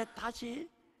들은 다음에 다시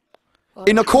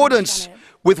in accordance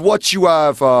with what you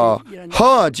have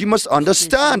heard. You must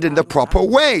understand in the proper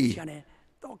way. 시간에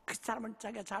또 그 사람을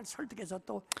자기가 잘 설득해서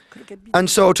또 그렇게 And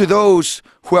so to those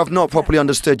who have not properly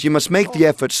understood, you must make the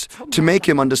efforts to make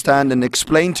him understand and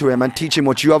explain to him and teach him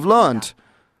what you have learned.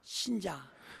 신자,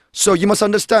 So you must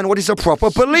understand what is a proper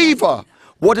believer.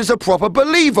 What is a proper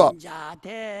believer? 신자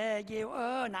되기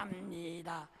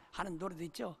원합니다 하는 노래도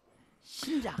있죠.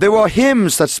 신자, There are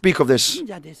hymns that speak of this.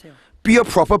 신자 되세요. Be a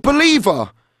proper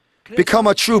believer. Become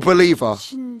a true believer.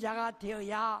 신자가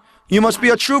되어야 You must be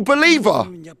a true believer.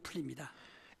 문제 풀립니다.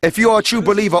 If you are a true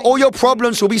believer, all your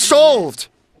problems will be solved.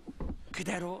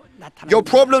 그대로 Your 나타납니다.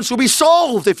 problems will be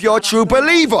solved if you're a true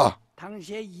believer.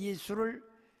 당시에 예수를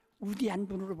위대한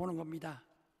분으로 보는 겁니다.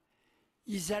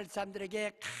 이스라엘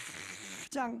사람들에게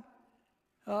가장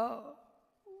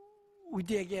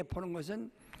위대하게 보는 것은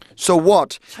So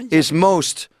what is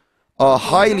most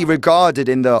highly regarded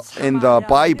in the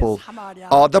Bible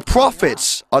are the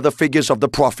prophets, are the figures of the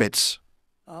prophets.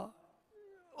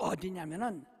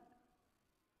 어디냐면은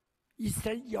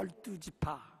이스라엘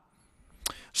 12지파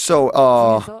So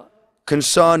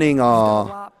concerning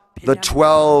the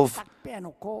 12,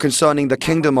 concerning the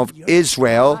kingdom of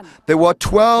Israel, there were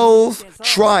 12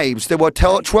 tribes. There were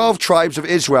 12 tribes of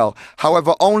Israel.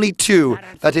 However, only two,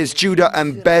 that is Judah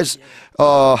and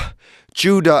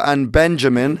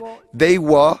Benjamin, they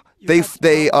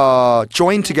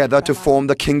joined together to form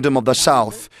the kingdom of the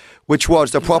south, which was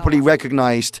the properly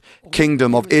recognized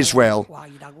kingdom of Israel.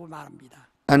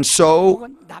 And so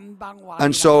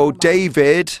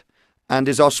David and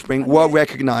his offspring were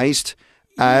recognized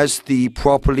as the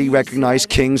properly recognized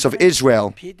kings of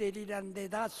Israel.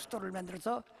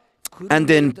 And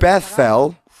in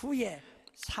Bethel,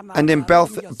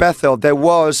 there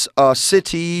was a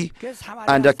city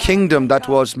and a kingdom that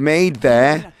was made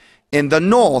there in the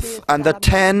north, and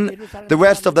the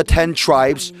rest of the 10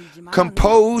 tribes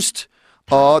composed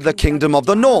the kingdom of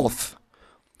the north.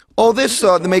 All this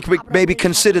may be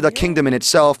considered a kingdom in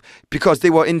itself because they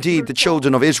were indeed the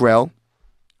children of Israel.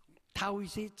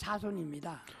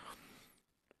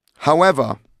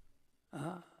 However,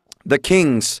 the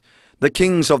kings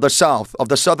of the south, of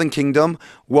the southern kingdom,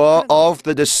 were of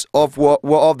the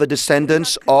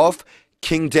descendants of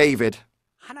King David.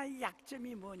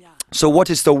 So what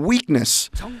is the weakness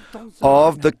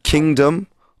of the kingdom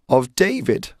of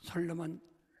David?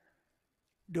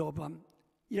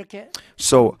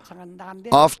 So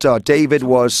after David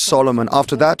was Solomon,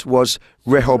 after that was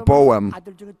Rehoboam.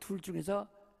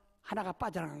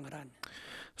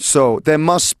 So there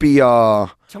must be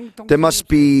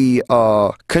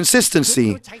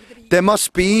consistency. There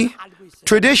must be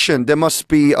tradition. There must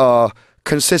be a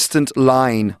consistent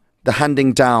line, the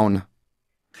handing down.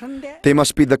 There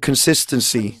must be the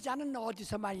consistency.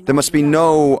 There must be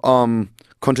no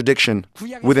contradiction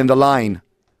within the line.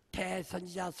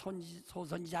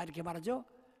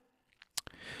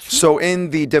 So in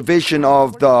the division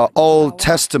of the Old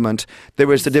Testament,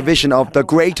 there is the division of the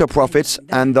greater prophets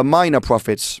and the minor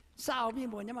prophets.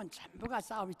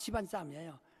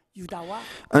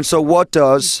 And so what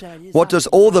does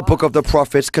all the book of the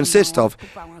prophets consist of?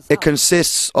 It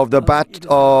consists of the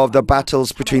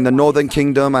battles between the northern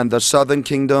kingdom and the southern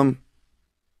kingdom.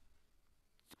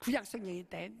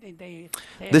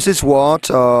 This is what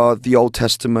the Old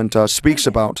Testament speaks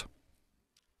about.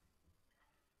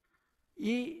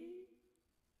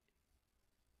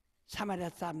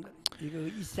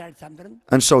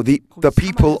 And so the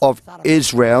people of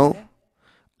Israel,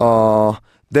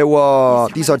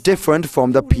 these are different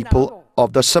from the people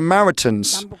of the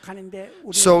Samaritans.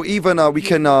 So even we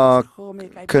can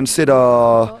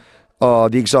consider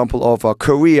the example of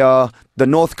Korea, the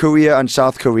North Korea and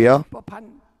South Korea.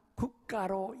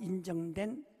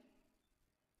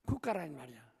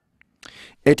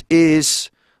 It is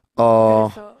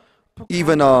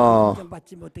even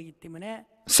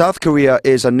South Korea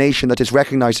is a nation that is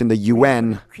recognized in the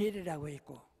UN.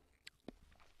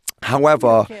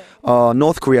 However,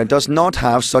 North Korea does not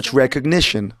have such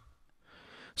recognition.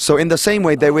 So in the same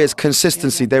way, there is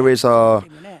consistency, there is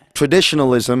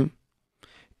traditionalism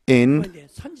in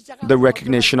the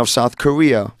recognition of South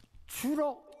Korea.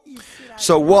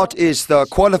 So what is the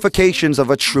qualifications of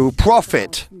a true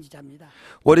prophet?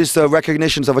 What is the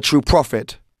recognitions of a true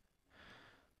prophet?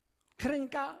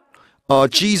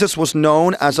 Jesus was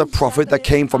known as a prophet that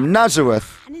came from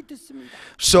Nazareth.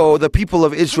 So the people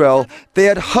of Israel, they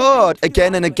had heard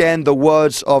again and again the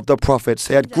words of the prophets.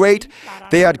 They had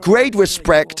great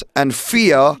respect and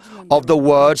fear of the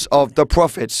words of the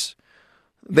prophets.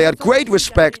 They had great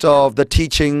respect of the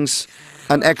teachings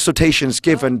and exhortations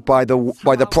given by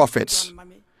the prophets.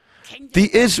 The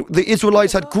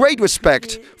Israelites had great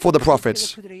respect for the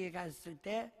prophets.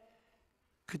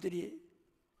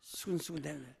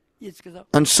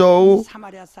 And so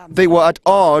they were at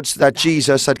odds that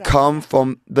Jesus had come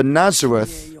from the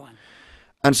Nazareth.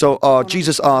 And so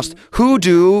Jesus asked, who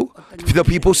do the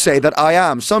people say that I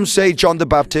am? Some say John the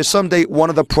Baptist, some say one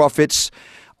of the prophets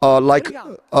like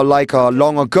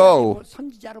long ago.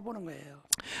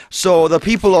 So the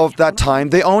people of that time,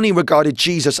 they only regarded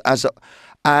Jesus as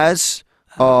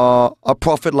a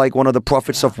prophet like one of the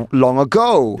prophets of long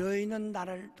ago.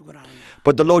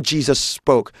 But the Lord Jesus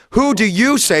spoke, who do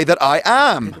you say that I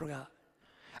am?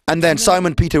 And then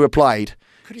Simon Peter replied,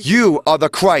 you are the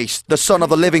Christ, the Son of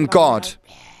the living God.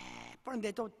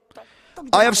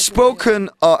 I have spoken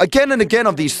again and again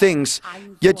of these things,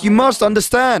 yet you must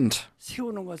understand.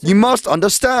 You must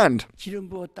understand.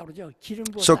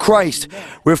 So Christ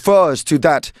refers to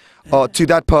that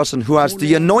person who has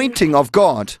the anointing of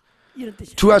God,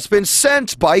 who has been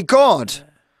sent by God.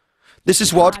 This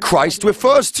is what Christ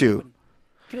refers to.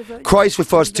 Christ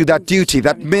refers to that duty,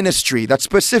 that ministry, that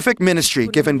specific ministry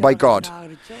given by God.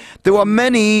 There are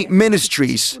many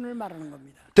ministries.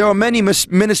 There are many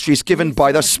ministries given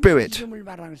by the Spirit.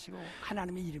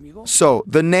 So,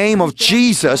 the name of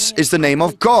Jesus is the name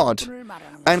of God.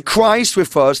 And Christ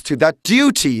refers to that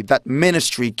duty, that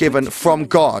ministry given from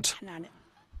God.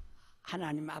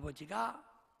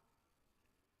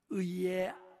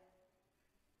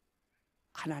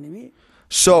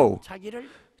 So,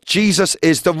 Jesus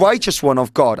is the righteous one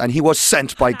of God, and he was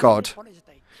sent by God.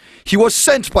 He was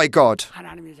sent by God.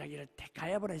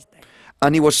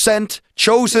 And he was sent,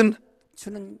 chosen,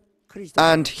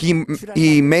 and he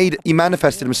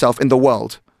manifested himself in the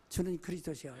world.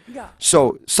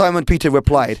 So Simon Peter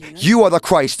replied, you are the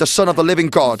Christ, the Son of the living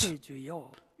God.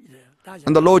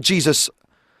 And the Lord Jesus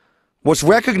was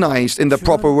recognized in the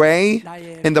proper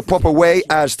way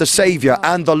as the Savior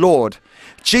and the Lord.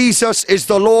 Jesus is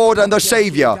the Lord and the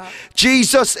Savior.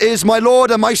 Jesus is my Lord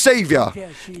and my Savior.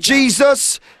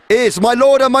 Jesus is my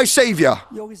Lord and my Savior.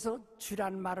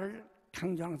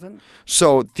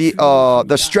 So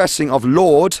the stressing of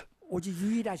Lord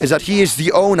is that he is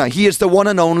the owner. He is the one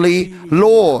and only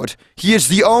Lord. He is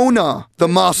the owner, the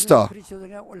master.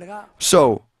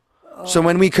 So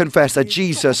when we confess that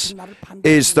Jesus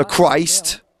is the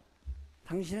Christ,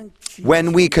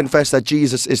 when we confess that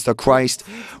Jesus is the Christ,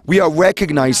 we are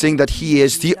recognizing that he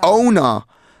is the owner,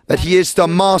 that he is the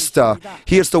master.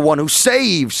 He is the one who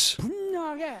saves.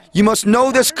 You must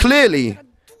know this clearly.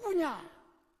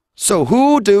 So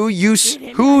who do you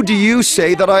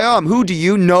say that I am? Who do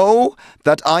you know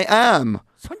that I am?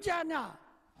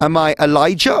 Am I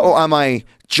Elijah, or am I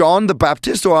John the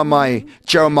Baptist, or am I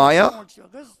Jeremiah,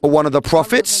 or one of the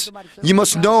prophets? You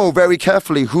must know very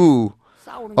carefully who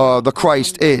the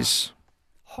Christ is.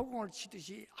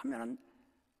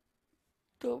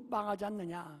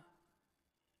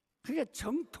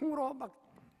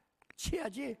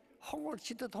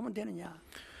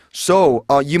 So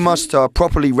you must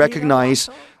properly recognize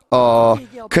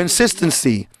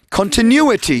consistency,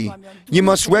 continuity. You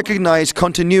must recognize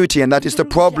continuity, and that is the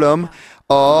problem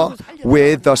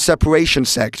with the separation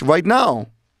sect right now.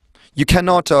 You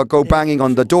cannot go banging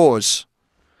on the doors.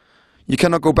 You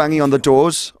cannot go banging on the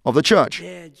doors of the church.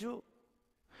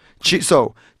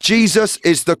 So Jesus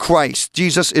is the Christ.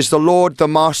 Jesus is the Lord, the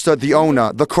Master, the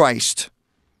owner, the Christ.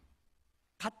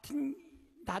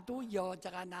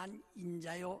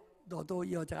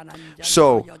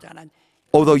 So,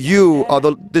 although you are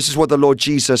this is what the Lord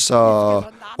Jesus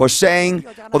was saying,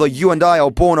 although you and I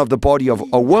are born of the body of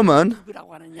a woman,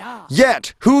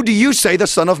 yet who do you say the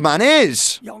Son of Man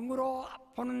is?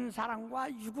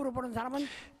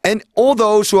 And all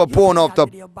those who are born of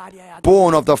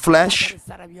the flesh,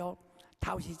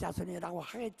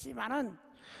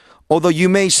 although you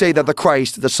may say that the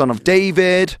Christ, the son of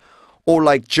David, or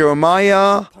like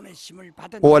Jeremiah,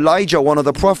 or Elijah, one of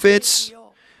the prophets,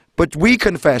 but we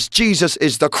confess Jesus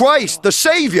is the Christ, the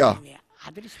Savior.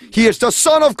 He is the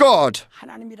Son of God.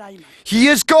 He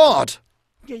is God.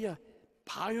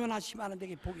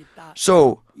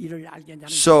 So,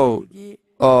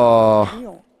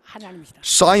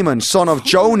 Simon, son of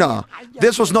Jonah,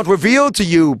 this was not revealed to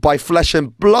you by flesh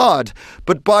and blood,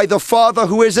 but by the Father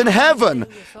who is in heaven.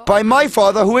 By my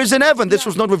Father who is in heaven. This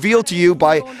was not revealed to you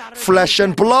by flesh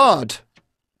and blood,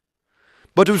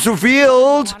 but it was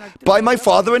revealed by my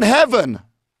Father in heaven.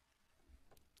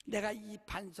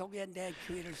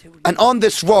 And on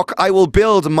this rock I will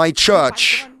build my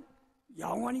church,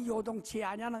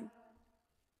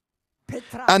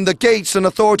 and the gates and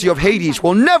authority of Hades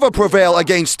will never prevail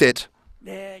against it.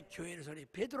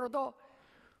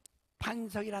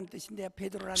 반석이란 뜻인데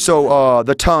베드로라는 So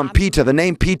the term Peter, the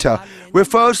name Peter,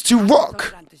 refers to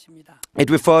rock. 반석이란 뜻입니다. It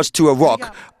refers to a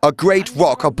rock, a great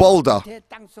rock, a boulder.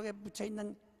 땅 속에 묻혀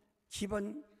있는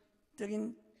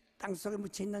기본적인 땅 속에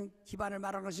묻혀 있는 기반을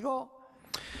말하는 것이고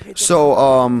So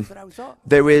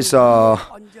there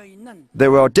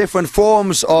are different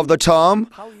forms of the term,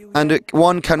 and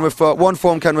one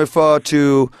form can refer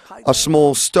to a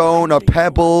small stone, a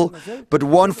pebble, but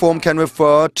one form can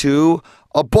refer to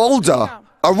a boulder,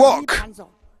 a rock.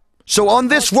 So on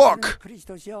this rock,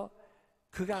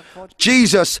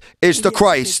 Jesus is the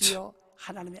Christ,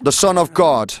 the Son of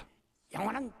God.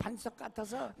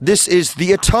 This is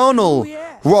the eternal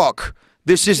rock.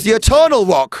 This is the eternal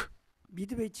rock.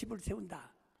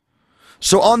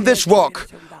 So on this rock,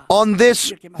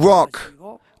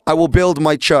 I will build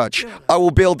my church. I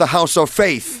will build the house of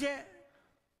faith.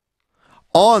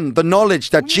 On the knowledge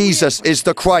that Jesus is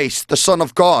the Christ, the Son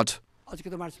of God.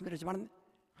 어저께도 말씀드렸지만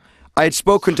I had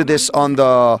spoken to this on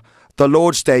the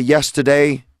Lord's Day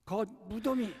yesterday. 그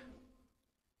무덤이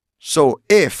So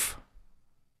if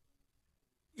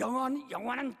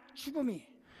영원한 죽음이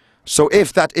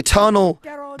that eternal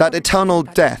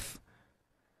death,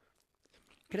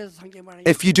 그래서 성경에 말하는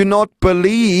if you do not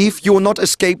believe, you will not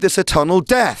escape this eternal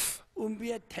death.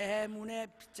 음부의 대문에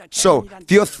빛자 So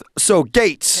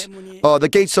the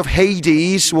gates of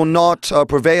Hades will not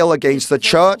prevail against the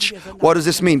church. What does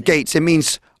this mean? Gates. It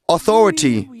means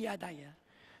authority.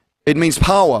 It means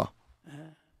power.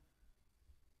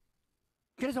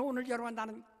 그래서 오늘 여러분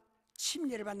나는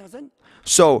침례를 받는 것은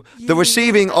So the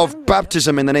receiving of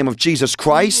baptism in the name of Jesus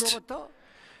Christ,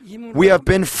 we have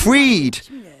been freed.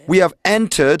 We have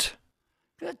entered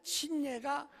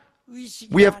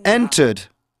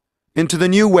into the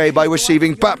new way by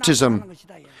receiving baptism.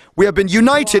 We have been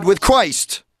united with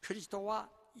Christ.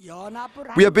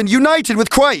 We have been united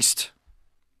with Christ.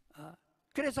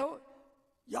 그래서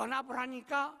연합을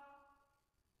하니까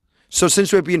So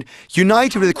since we've been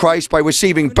united with Christ by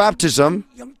receiving baptism,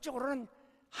 영적으로는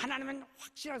하나님은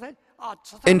확실하게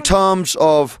in terms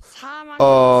of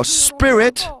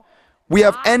spirit, we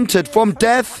have entered from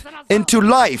death into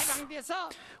life.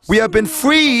 We have been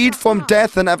freed from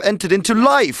death and have entered into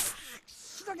life.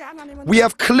 We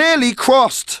have clearly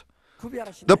crossed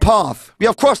the path. We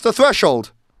have crossed the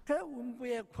threshold.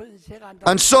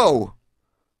 And so,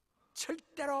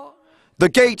 the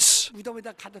gates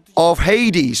of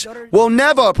Hades will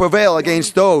never prevail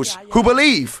against those who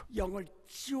believe.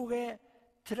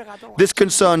 This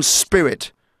concerns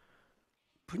spirit.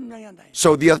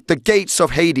 So the gates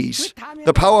of Hades,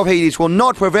 the power of Hades will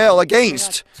not prevail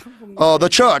against the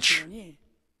church.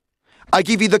 I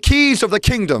give you the keys of the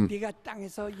kingdom.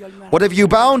 Whatever you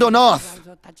bound on earth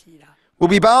will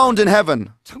be bound in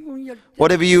heaven.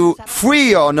 Whatever you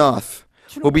free on earth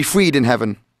will be freed in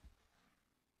heaven.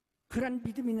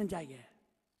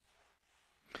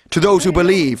 To those who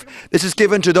believe. This is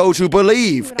given to those who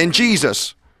believe in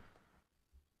Jesus.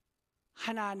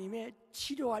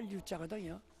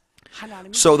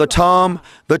 So the term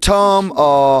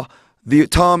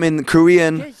in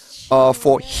Korean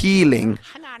for healing,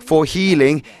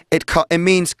 it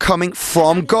means coming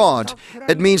from God.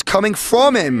 It means coming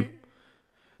from Him.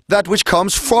 That which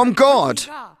comes from God.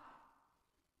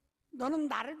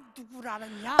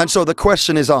 And so the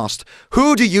question is asked,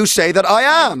 who do you say that I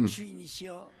am?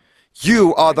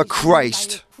 You are the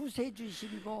Christ.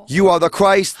 You are the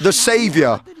Christ, the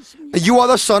Savior. You are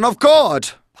the Son of God.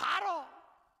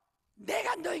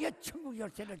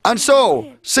 And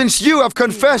so, since you have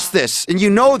confessed this and you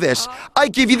know this, I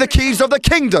give you the keys of the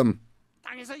kingdom.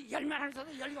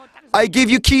 I give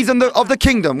you keys of the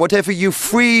kingdom. Whatever you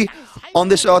free on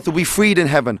this earth will be freed in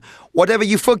heaven. Whatever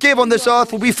you forgive on this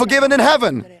earth will be forgiven in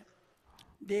heaven.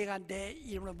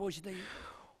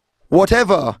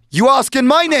 Whatever you ask in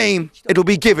my name, it will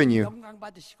be given you.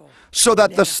 So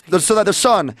that the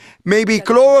Son may be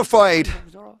glorified.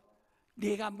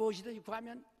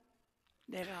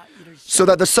 So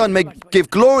that the Son may give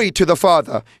glory to the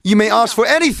Father. You may ask for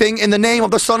anything in the name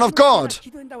of the Son of God.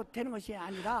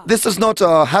 This does not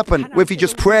happen if you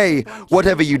just pray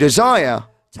whatever you desire.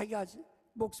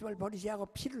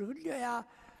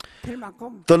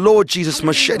 The Lord Jesus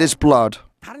must shed His blood.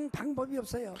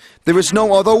 There is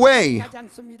no other way.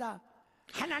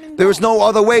 There is no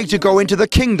other way to go into the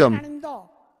kingdom.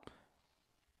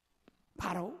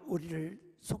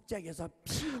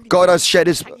 God has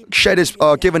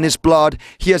given His blood.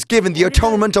 He has given the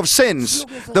atonement of sins,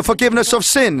 the forgiveness of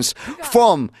sins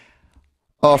from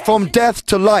death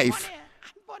to life.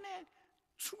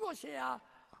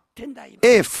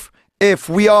 If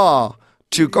we are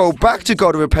to go back to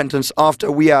God in repentance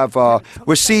after we have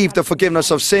received the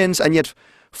forgiveness of sins and yet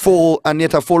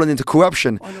have fallen into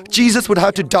corruption, Jesus would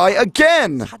have to die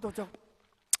again.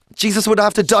 Jesus would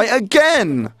have to die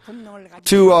again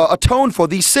to atone for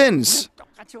these sins.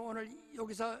 똑같이 오늘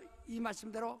여기서 이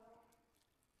말씀대로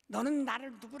너는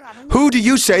나를 누구라 하는 Who do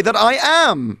you say that I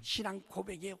am? 신앙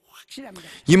고백이 확실합니다.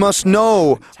 You must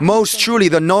know most truly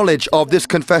the knowledge of this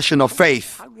confession of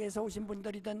faith. 한국에서 오신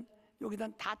분들이든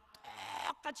여기든 다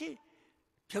똑같이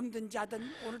병든 자든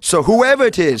오늘 So whoever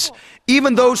it is,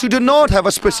 even those who do not have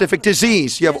a specific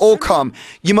disease, you have all come.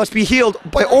 You must be healed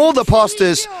by all the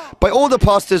pastors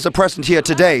are present here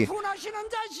today. 구원하시는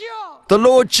자시여. The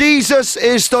Lord Jesus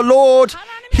is the Lord.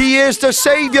 He is the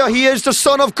Savior. He is the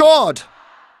Son of God.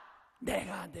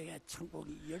 내가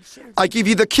천국이 열쇠를 I give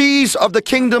you the keys of the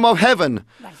kingdom of heaven.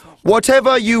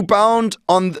 Whatever you bind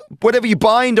on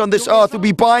this earth will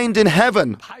be bound in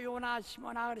heaven. 바요나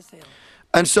시모나 그랬어요.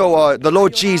 And so the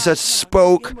Lord Jesus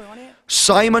spoke,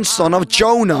 Simon, son of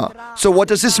Jonah. So what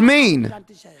does this mean?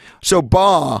 So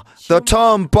bar, the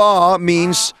term bar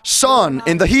means son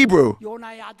in the Hebrew.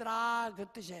 요나의 아들아 그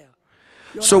뜻이에요.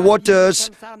 So what does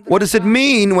it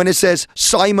mean when it says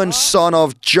Simon, son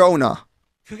of Jonah?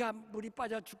 그가 물이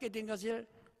빠져 죽게 된 것을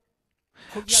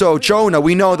So Jonah,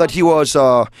 we know that he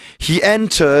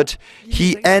entered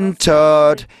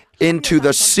into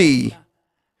the sea.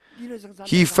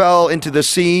 He fell into the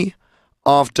sea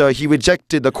after he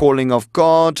rejected the calling of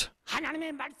God.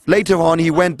 하나님의 말씀 Later on,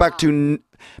 he went back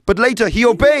but later he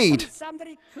obeyed.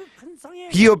 사람들이 그 근성에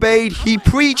He obeyed, he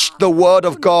preached the word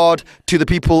of God to the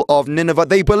people of Nineveh.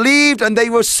 They believed and they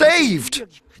were saved.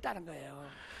 능력이 크다는 거예요.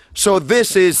 So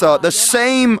this is the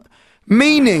same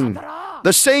meaning,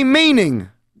 the same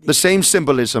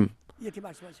symbolism. 이렇게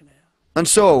말씀하신 거예요. And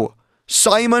so,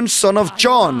 Simon, son of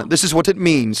John, this is what it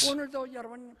means. 오늘도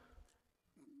여러분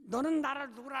너는 나를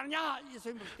누구라냐?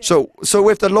 예수님 볼 때. So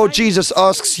if the Lord Jesus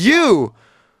asks you,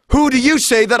 who do you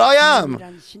say that I am?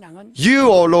 이란 신앙은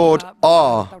You, O Lord,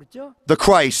 are 뭐라고 그랬죠? the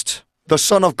Christ, the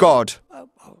Son of God.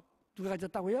 누가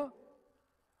가졌다고요?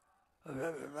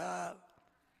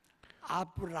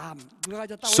 아브라함 누가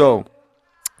가졌다고요? So,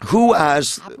 who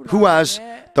has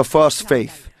the first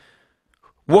faith?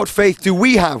 What faith do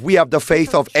we have? We have the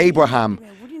faith of Abraham.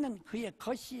 우리는 그의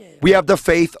것이에요. We have the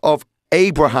faith of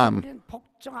Abraham. 우리는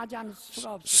복종하지 않을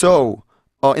수가 없어요. So,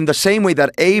 in the same way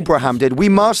that Abraham did, we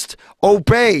must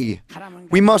obey.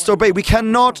 We must obey. We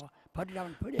cannot.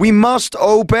 버리라면 버려. We must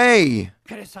obey,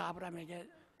 그래서 아브라함에게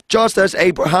just as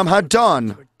Abraham had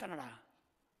done. 떠나라.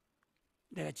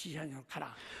 내가 지시하는 대로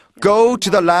가라. Go to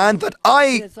the land that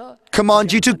I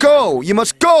command you to go. You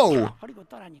must go. 버리고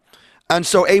떠나니까. And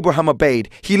so Abraham obeyed.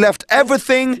 He left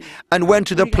everything and went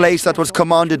to the place that was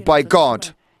commanded by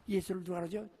God. 예수를 누가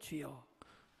그러죠? 주여.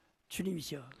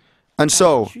 주님이시여. And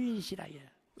so 주인이시라.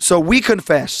 예. we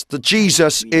confess that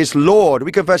Jesus is Lord.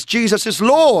 We confess Jesus is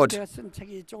Lord. 내가 쓴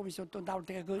책이 조금 있으면 또 나올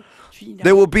때가 그 주인이라.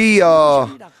 There will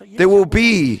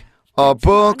be a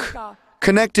book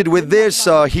connected with this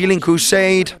healing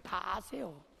crusade. 다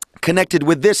아세요. Connected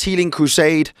with this healing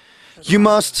crusade. You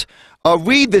must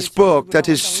read this book that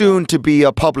is soon to be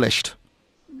published.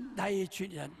 나의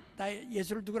주인이야. 나의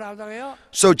예수를 누구라 하다고요?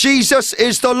 So Jesus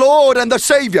is the Lord and the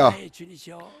Savior. 나의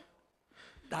주인이시여.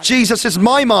 나를 Jesus is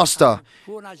my master.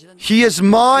 구원하시는 He is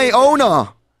my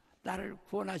owner. 나를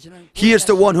구원하시는 He is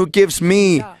the one who gives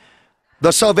me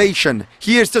the salvation.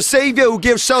 He is the Savior who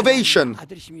gives salvation.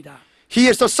 아들이십니다. He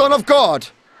is the Son of God.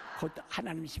 곧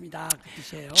하나님이십니다. 그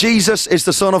뜻이에요. Jesus is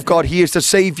the Son of God. He is the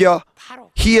Savior. 바로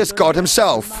He is God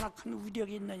Himself. 얼마나 큰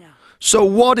위력이 있느냐. So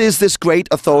what is this great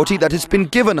authority that has been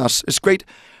given us? This great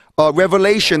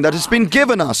revelation that has been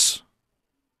given us.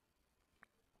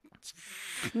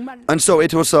 정말 And so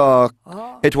it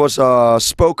was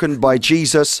spoken by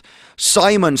Jesus,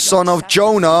 Simon, son of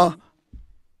Jonah.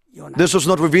 요나 This was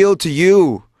not revealed to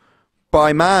you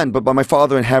by man, but by my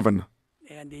Father in heaven.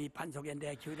 내가 네 반석에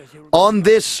내 교회를 세울 On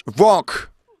this rock,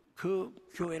 그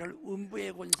교회를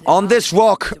음부의 권세 on this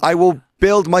rock, I will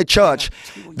build my church.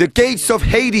 The gates of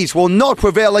Hades will not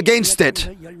prevail against it.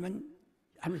 열면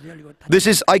하늘에서 열리고 This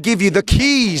is, I give you the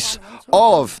keys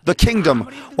of the kingdom.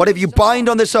 Whatever you bind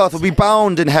on this earth will be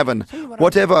bound in heaven.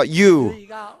 Whatever you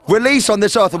release on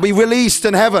this earth will be released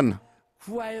in heaven.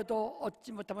 구하여도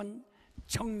얻지 못하면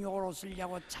정욕으로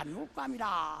쓰려고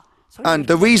잔혹감이라. And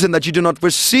the reason that you do not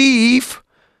receive,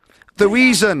 the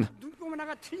reason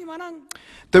눈구멍하가 틀리면은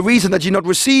that you do not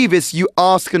receive is you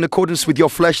ask in accordance with your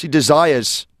fleshly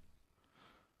desires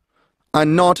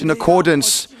and not in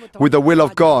accordance with the will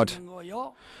of God.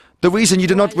 The reason you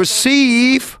do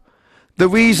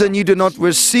not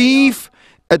receive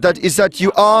that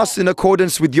you ask in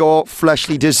accordance with your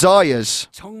fleshly desires.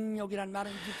 정욕이란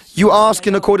말은 You ask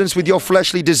in accordance with your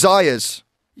fleshly desires.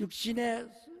 육신의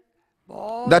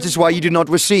That is why you do not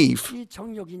receive. 이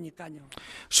정욕이니까요.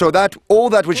 So that all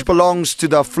that which belongs to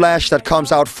the flesh, that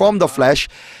comes out from the flesh,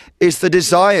 is the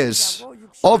desires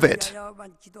of it.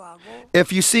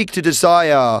 If you seek to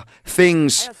desire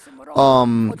things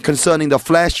concerning the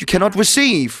flesh, you cannot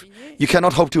receive. You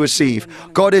cannot hope to receive.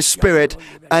 God is spirit,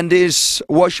 and His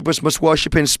worshippers must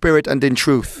worship in spirit and in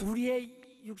truth. 우리의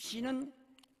육신은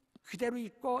그대로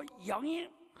있고 영이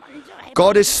먼저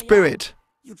God is spirit.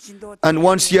 육신도 And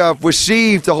once you have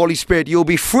received the Holy Spirit, you'll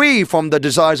be free from the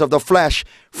desires of the flesh,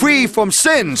 free from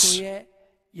sins. 교회의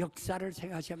역사를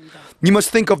생각하셔야 합니다. You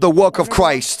must think of the work of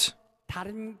Christ.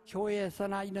 다른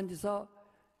교회에서나 이런 데서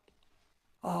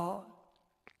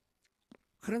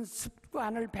그런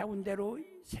습관을 배운 대로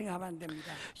생각하면 안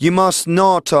됩니다. You must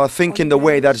not think in the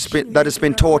way that has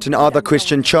been taught in other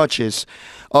Christian churches.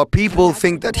 People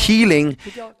think that healing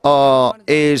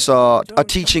is a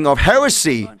teaching of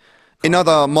heresy in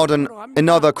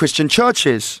other Christian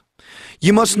churches.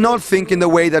 You must not think in the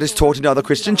way that is taught in other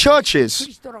Christian churches.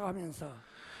 그리스도라고 하면서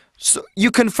So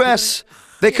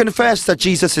they confess that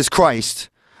Jesus is Christ,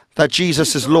 that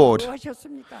Jesus is Lord. 뭐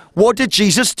하셨습니까? What did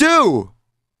Jesus do?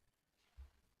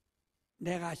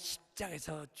 내가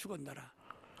십자가에서 죽었노라.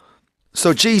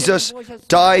 So Jesus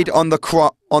died on the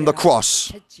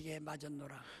cross. 채찍에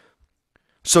맞았노라.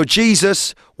 So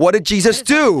Jesus, what did Jesus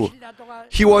do?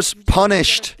 He was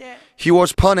punished. He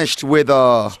was punished with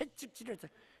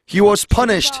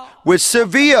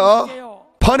severe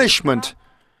punishment.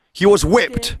 He was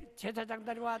whipped.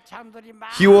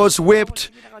 He was whipped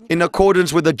in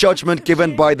accordance with the judgment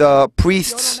given by the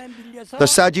priests, the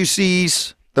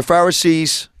Sadducees, the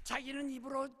Pharisees. 자기는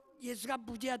입으로 예수가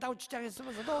무죄하다고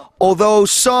주장했으면서도 Although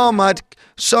some had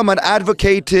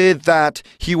advocated that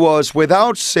he was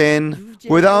without sin,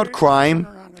 without crime,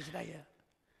 선언한 것이다. 이게.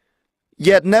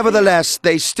 yet nevertheless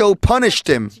they still punished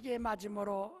him. 채찍에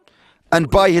맞음으로 And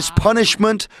by his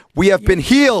punishment we have been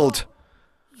healed.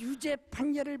 유죄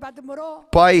판결을 받음으로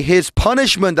By his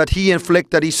punishment that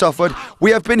he suffered,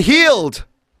 we have been healed.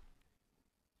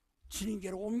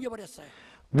 주님께로 옮겨버렸어요.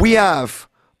 We have,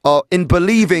 in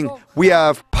believing, we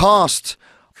have passed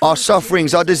our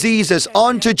sufferings, our diseases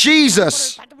onto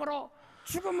Jesus. 받음으로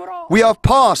죽음으로 We have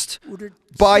passed 우리를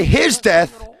by his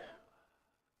death,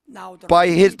 나오도록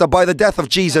by the death of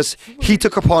Jesus. He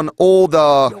took upon all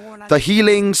the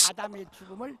healings, 아담의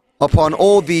죽음을 upon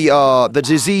all the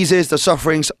diseases, the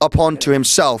sufferings, upon to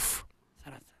himself.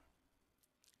 살았어요.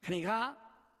 그러니까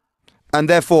And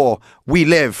therefore we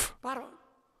live. 바로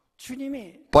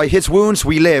주님이 By his wounds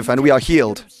we live and we are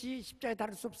healed. 없이 십자가에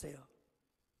달을 수 없어요.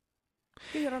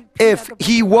 그 여러분, If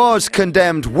he was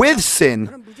condemned with sin,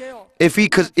 그런 무죄요.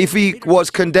 if he was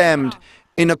condemned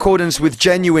in accordance with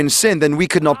genuine sin, then we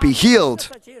could not be healed.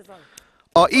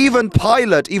 Even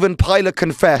Pilate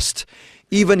confessed.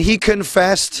 Even he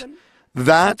confessed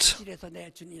that 길에서 내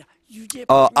주님이라 유죄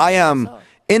I am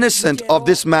innocent of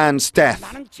this man's death.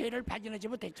 나는 죄를 발견하지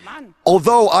못했지만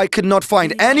Although I could not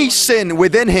find any sin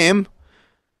within him,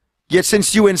 yet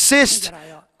since you insist,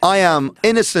 I am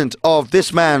innocent of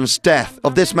this man's death,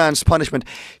 of this man's punishment.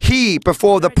 He,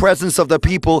 before the presence of the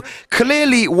people,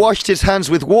 clearly washed his hands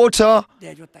with water,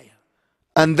 내줬다.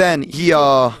 and then he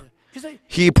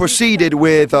proceeded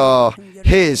with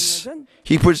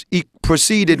he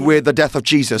proceeded with the death of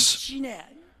Jesus. 신의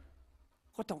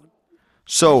고통.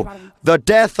 So the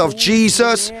death of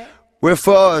Jesus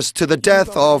refers to the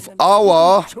death of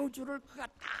our 저주를 그가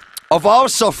다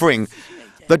suffering.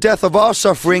 The death of our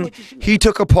suffering, he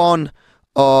took upon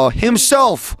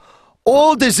himself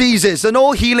all diseases and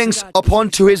all healings upon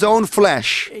to his own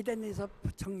flesh. 에덴에서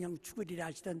정령 죽으리라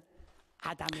하시던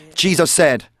아담의 Jesus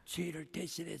said, 죄를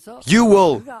대신해서 you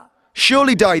will 그가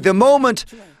surely die. The moment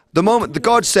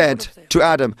God said to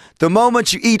Adam, the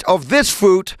moment you eat of this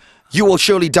fruit, you will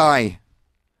surely die.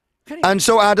 And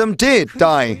so Adam did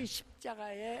die.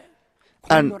 십자가의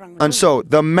And so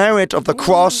the merit of the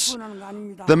cross,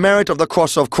 the merit of the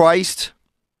cross of Christ,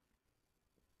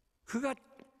 그가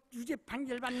유죄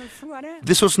판결 받는 순간에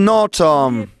this was not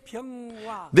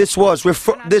병과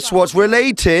this was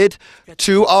related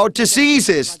to our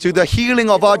diseases, to the healing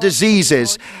of our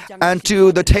diseases, and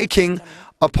to the taking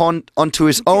onto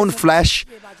his own flesh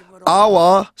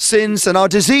our sins and our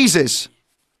diseases.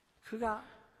 그가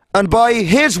And by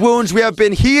his wounds we have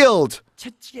been healed.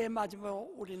 채찍에 맞으면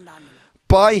우리는 나는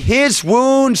By his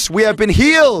wounds we have been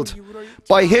healed.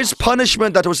 By his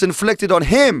punishment that was inflicted on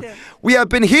him, we have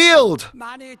been healed.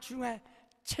 만에 중에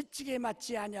채찍에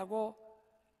맞지 아니하고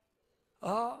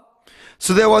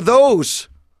So there were those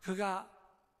그가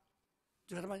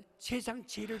여러분 세상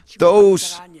죄를 지고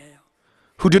Those 자가 아니에요.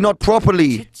 who do not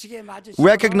properly 채찍에 맞으시고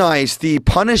recognize the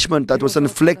punishment that was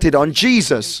inflicted on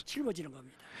Jesus. 짊어지는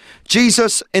겁니다.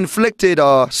 Jesus inflicted,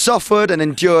 suffered and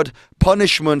endured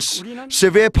punishments,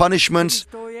 severe punishments,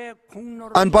 그리스도의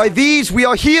공로로 and by these we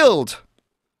are healed.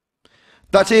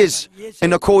 That is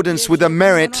in accordance with the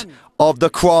merit of the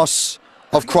cross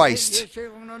of Christ. 예수의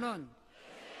공로는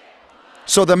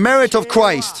So the merit of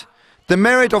Christ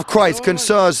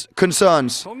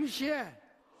concerns 동시에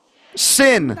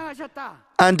sin 당하셨다.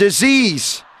 and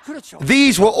disease. 그렇죠.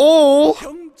 These were all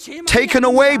죄만 taken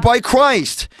away by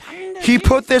Christ. He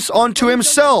put this onto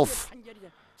himself.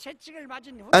 채찍을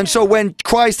맞은 후에 And so when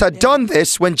Christ had done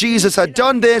this, when Jesus had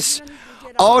done this,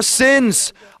 our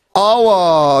sins,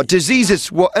 our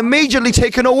diseases were immediately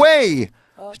taken away.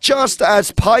 Just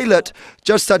as Pilate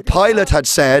had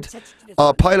said,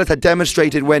 Pilate had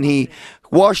demonstrated when he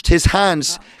washed his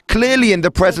hands clearly in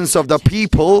the presence of the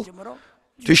people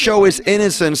to show his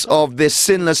innocence of this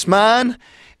sinless man.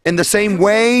 In the same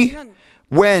way,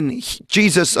 when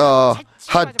Jesus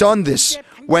had done this,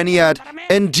 when he had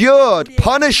endured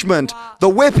punishment, the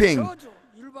whipping,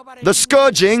 the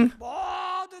scourging,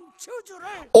 모든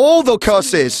저주를 all the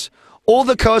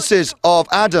curses of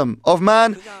Adam, of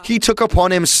man, he took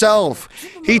upon himself.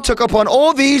 He took upon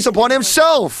all these upon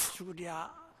himself.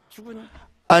 죽은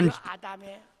And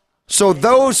아담의 so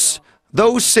those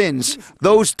sins,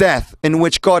 those death in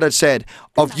which God had said,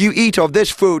 if you eat of this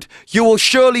fruit, you will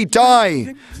surely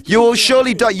die. You will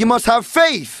surely die. You must have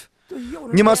faith.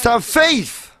 You must have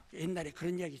faith. 옛날에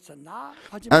그런 이야기 있었나?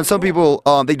 And some people,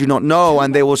 they do not know,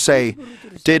 and they will say,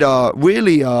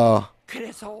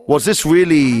 그래서 was this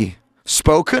really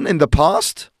spoken in the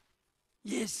past?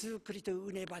 예수 그리스도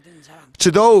은혜 받은 사람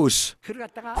To those 그를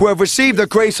갖다가 who have received the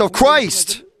grace of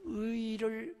Christ.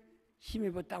 의를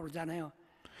힘입었다고 그러잖아요.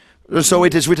 So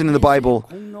it is written in the Bible,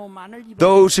 공로만을 입어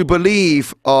those who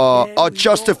believe are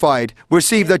justified,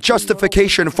 receive the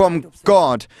justification from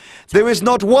God. There is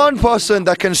not one person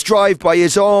that can strive by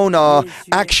his own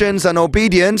actions and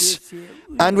obedience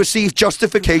and receive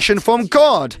justification from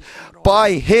God.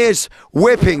 By his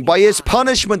whipping, by his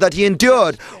punishment that he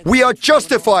endured, we are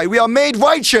justified, we are made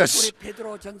righteous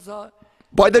베드로전서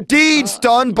by the deeds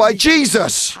done by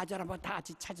Jesus. 4절 한번 다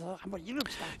같이 찾아서 한번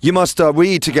읽읍시다. You must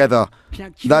read together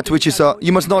that which is.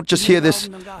 You must not just hear this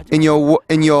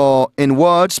in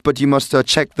words, but you must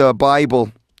check the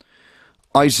Bible.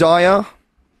 Isaiah,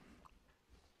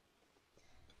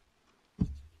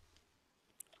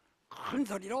 큰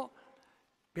소리로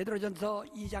베드로전서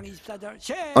 2장 24절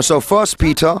so 1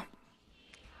 Peter,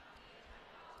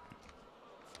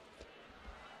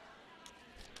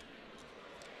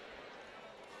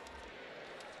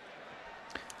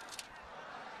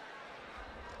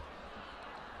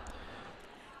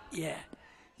 예,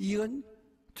 이건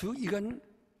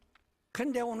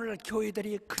근데 오늘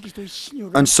교회들이 그리스도의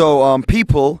신유를 and so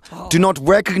people do not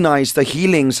recognize the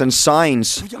healings and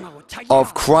signs 부정하고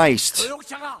of Christ.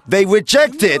 교역자가 They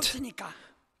reject it. 없으니까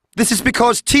This is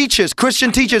because teachers,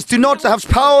 Christian teachers, do not have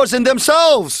powers in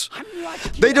themselves.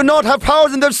 They do not have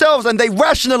powers in themselves, and they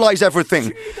rationalize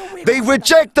everything. They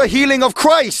reject the healing of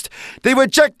Christ. They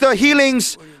reject the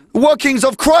workings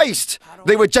of Christ.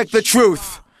 They reject the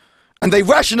truth, and they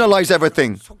rationalize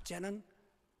everything. 속죄는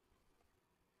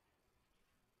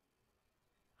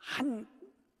한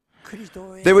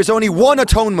그리스도의 There is only one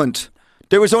atonement.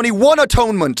 There is only one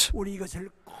atonement. 우리 이것을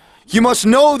You must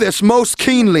know this most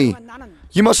keenly. 나는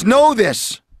You must know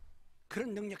this.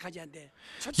 그런 능력하지 않대.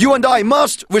 You and I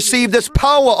must receive this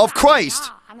power of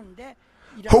Christ. 하는데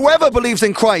Whoever believes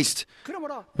in Christ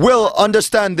그러므로 will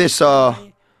understand this power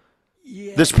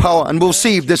and will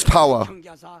receive this power.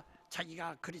 경계하사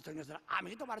자기가 그리스도인 것을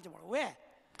아무도 말하지 못해. 왜?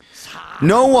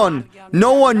 No one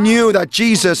knew that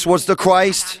Jesus was the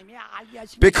Christ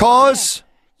because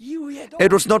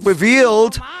it was not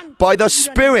revealed by the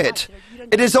Spirit.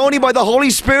 It is only by the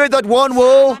Holy Spirit that one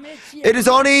will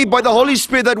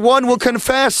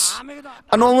confess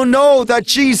and will know that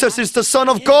Jesus is the Son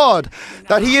of God,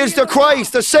 that He is the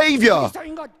Christ, the Savior.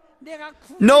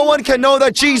 No one can know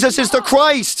that Jesus is the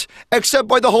Christ except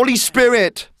by the Holy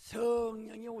Spirit.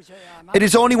 It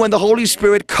is only when the Holy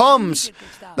Spirit comes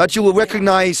that you will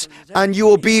recognize and you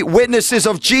will be witnesses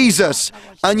of Jesus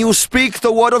and you will speak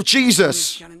the word of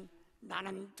Jesus.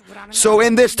 So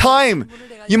in this time,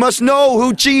 you must know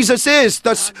who Jesus is,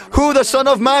 that's who the Son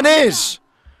of Man is,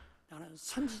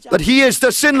 that He is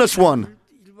the sinless one,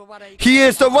 He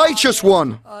is the righteous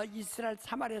one. 이스라엘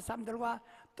사마리아 사람들과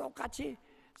똑같이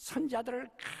선자들을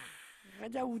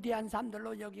가장 위대한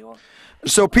삶들로 여기고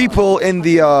So people in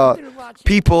the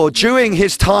people during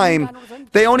his time,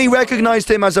 they only recognized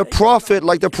him as a prophet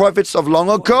like the prophets of long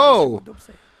ago.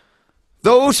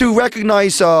 Those who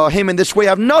recognize him in this way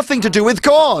have nothing to do with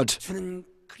God. 주는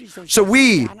그리스도 So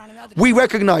we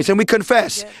recognize and we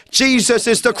confess Jesus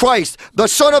is the Christ, the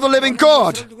Son of the living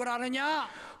God. 누굴 아느냐?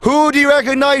 Who do you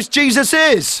recognize Jesus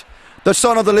is? The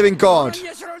Son of the living God.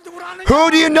 예수를 누굴 아느냐?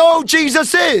 Who do you know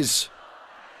Jesus is?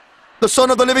 The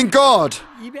Son of the living God.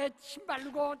 입에 침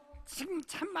바르고 지금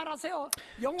참말하세요.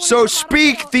 So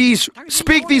speak these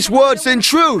words in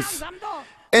truth,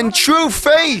 in true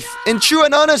faith, in true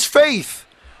and honest faith.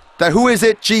 That who is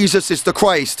it? Jesus is the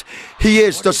Christ. He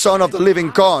is the Son of the living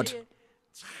God.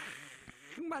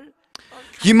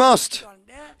 You must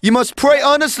pray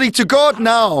honestly to God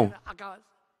now. 아까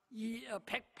이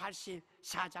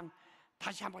 184장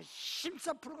다시 한번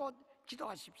힘써 풀고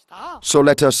기도하십시다. So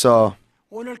let us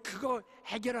오늘 그거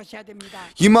해결하셔야 됩니다.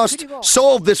 you must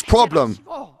solve this problem.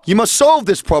 You must solve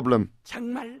this problem.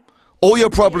 정말 All your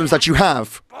problems that you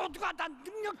have. 모두가 다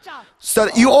능력자. So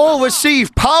that you all receive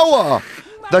power.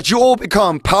 That you all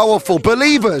become powerful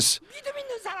believers. 믿음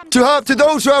있는 사람. To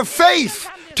those who have faith.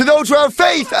 To those who have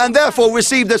faith and therefore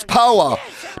receive this power.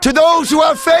 To those who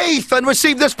have faith and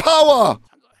receive this power.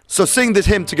 So sing this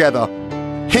hymn together.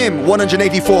 Hymn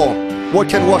 184. What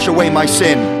can wash away my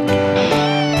sin?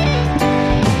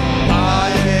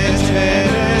 나의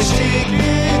죄를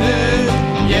씻기는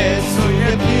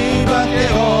예수의 피밖에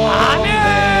없네.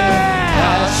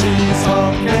 다시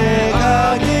성께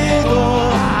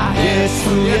가기도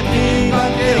예수의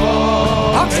피밖에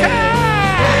없네.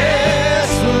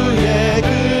 예수의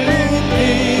흘린 피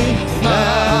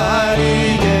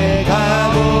나에게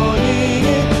가보니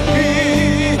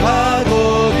귀하고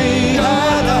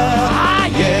귀하다.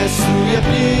 예수의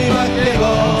피밖에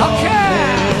없네.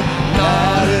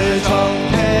 나를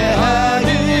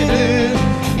정죄하기는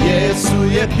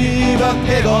예수의 피밖에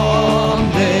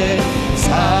없네.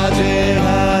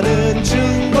 사죄하는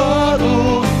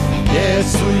증거도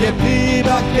예수의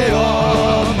피밖에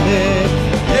없네.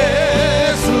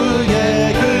 예수의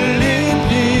흘린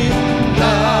피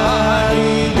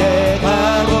나에게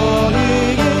가보니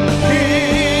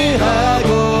귀하고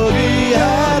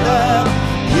귀하다.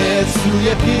 예수의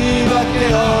피밖에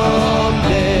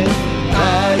없네.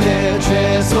 나의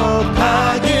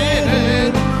죄속하기는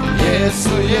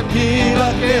예수의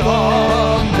피밖에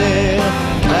없네.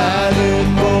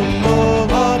 나는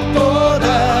공로업보다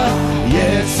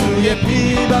예수의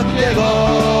피밖에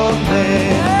없네.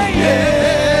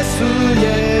 예수의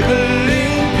흘린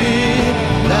피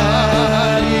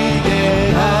나에게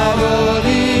가보니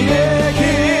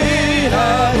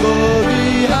귀하고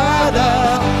귀하다.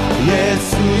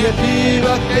 예수의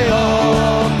피밖에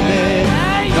없네.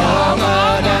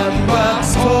 영원함과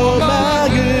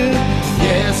소망은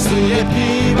예수의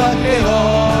피밖에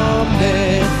없네.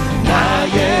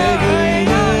 나의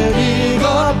의는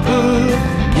이것뿐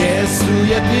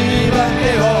예수의 피밖에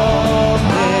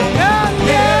없네.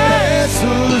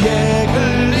 예수의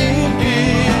흘린 피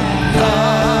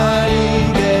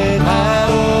나에게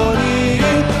가오니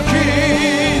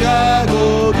귀하고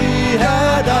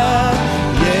귀하다.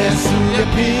 예수의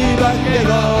피밖에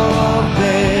없네.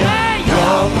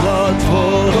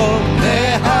 영원토록 내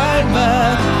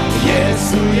할망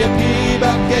예수의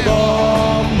피밖에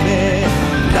없네.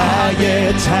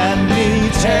 나의 찬미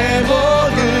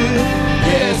제목은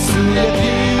예수의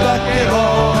피밖에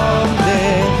없네.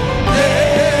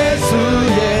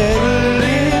 예수의 흘린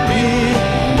피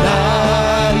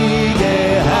나에게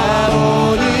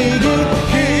하오니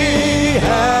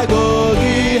귀하고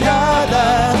귀하다.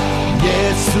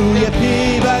 예수의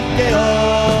피밖에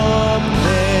없네.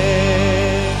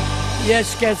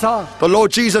 예수께서 The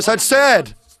Lord Jesus had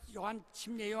said.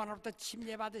 요한으로부터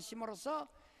침례 받으심으로써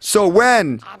So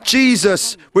when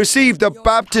Jesus received the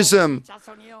baptism,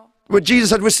 when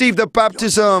Jesus had received the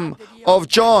baptism of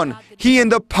John, he in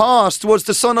the past was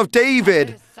the son of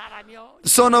David, the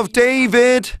son of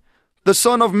David, the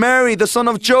son of Mary, the son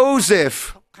of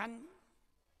Joseph.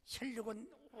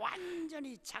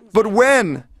 But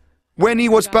when he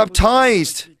was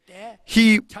baptized,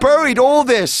 he buried all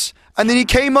this, and then he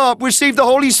came up, received the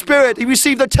Holy Spirit, he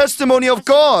received the testimony of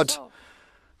God.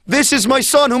 This is my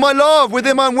son whom I love, with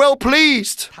him I'm well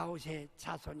pleased.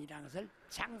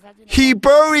 He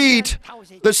buried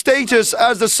the status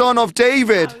as the son of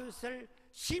David.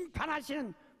 He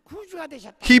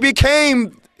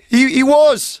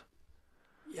was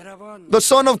the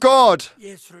Son of God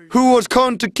who was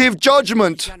come to give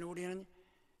judgment.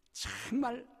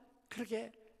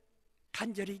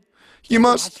 You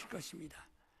must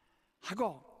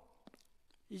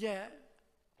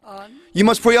You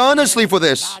must pray earnestly for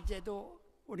this. 낮에도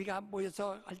우리가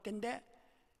모여서 할 텐데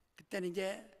그때는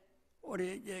이제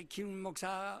우리 이제 김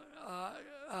목사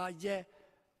이제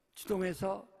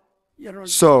주동해서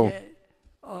여러분께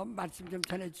말씀 좀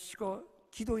전해주시고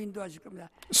기도 인도하실 겁니다.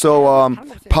 So,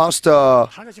 Pastor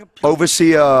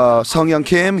Overseer Sungrak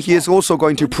Kim, he is also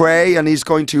going to pray and he's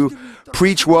going to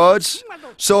preach words.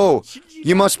 So,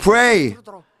 you must pray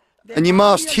and you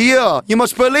must hear, you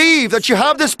must believe that you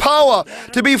have this power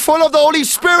to be full of the Holy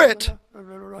Spirit.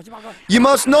 You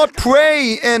must not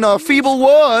pray in feeble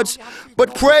words,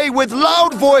 but pray with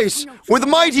loud voice, with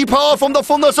mighty power from the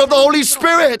fullness of the Holy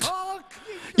Spirit.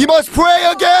 You must pray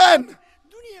again.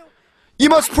 You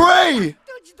must pray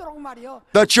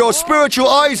that your spiritual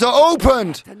eyes are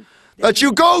opened, that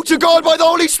you go to God by the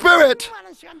Holy Spirit,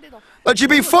 that you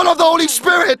be full of the Holy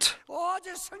Spirit.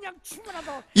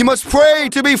 You must pray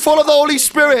to be full of the Holy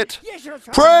Spirit.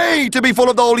 Pray to be full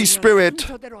of the Holy Spirit.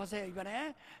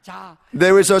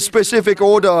 There is a specific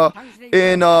order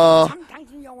in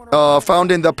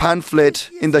found in the pamphlet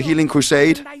in the Healing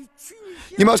Crusade.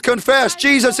 You must confess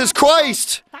Jesus is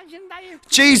Christ.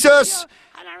 Jesus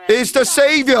is the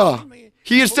Savior.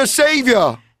 He is the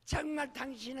Savior.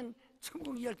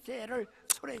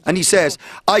 And he says,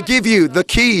 I give you the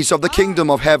keys of the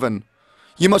kingdom of heaven.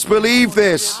 You must believe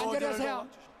this.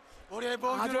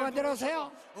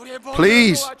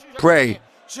 Please pray.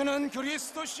 주는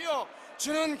그리스도시요,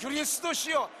 주는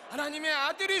그리스도시요, 하나님의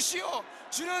아들이시요,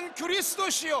 주는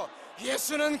그리스도시요,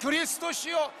 예수는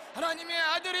그리스도시요, 하나님의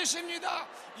아들이십니다.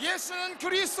 예수는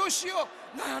그리스도시요,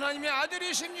 나 하나님의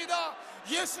아들이십니다.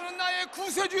 예수는 나의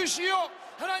구세주시요,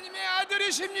 하나님의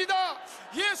아들이십니다.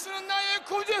 예수는 나의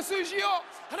구제수시요,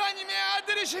 하나님의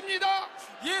아들이십니다.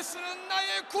 예수는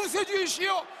나의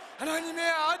구세주시요, 하나님의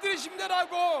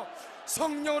아들이십니다라고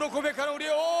성령으로 고백하는 우리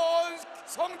온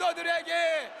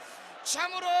성도들에게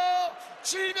참으로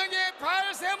질병의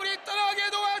발세물이 떠나게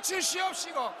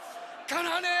도와주시옵시고,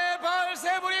 가난의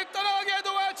발세물이 떠나게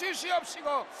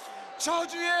도와주시옵시고,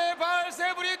 저주의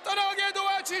발세물이 떠나게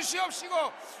도와주시옵시고,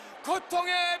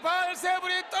 고통의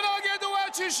발세물이 떠나게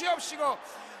도와주시옵시고,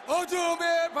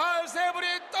 어둠의 발세물이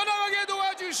떠나게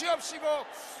도와주시옵시고,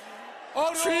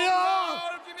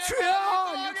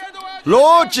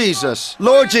 Lord Jesus,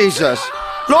 Lord Jesus,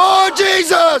 Lord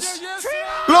Jesus,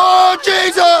 Lord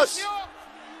Jesus,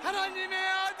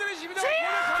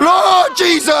 Lord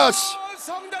Jesus.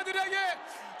 성도들에게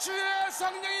주의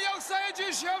성령이 역사해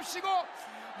주시옵시고,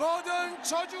 모든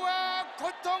저주와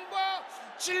고통과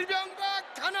질병과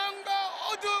가난과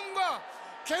어두움과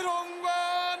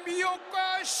괴로움과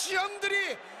미혹과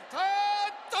시험들이 다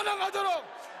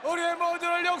떠나가도록 우리의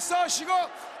모두를 역사하시고,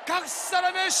 각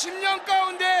사람의 심령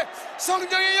가운데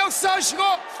성령이 역사하시고,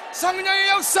 성령이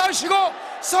역사하시고,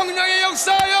 성령이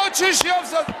역사하여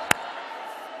주시옵소서.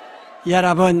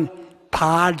 여러분,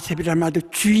 바알세불이라는 말도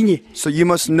주인이. So you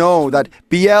must know that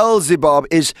Beelzebub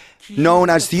is known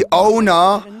as the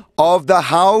owner of the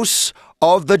house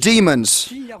of the demons,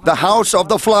 the house of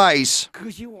the flies.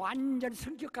 그것이 완전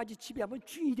성격까지 지배하면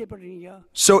주인이 되버리니까.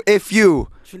 So if you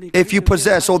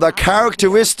possess all the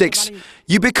characteristics,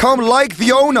 you become like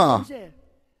the owner.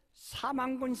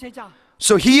 사망권세자.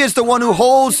 So he is the one who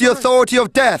holds the authority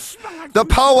of death, the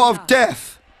power of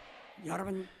death.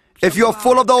 여러분, If you are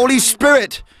full of the Holy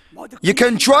Spirit, you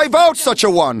can drive out such a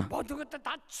one. 모든 것도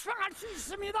다 추방할 수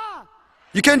있습니다.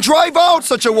 You can drive out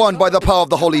such a one by the power of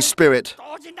the Holy Spirit.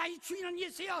 오직 나의 주인은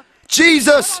예수여.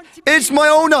 Jesus is my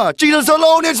owner. Jesus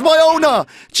alone is my owner.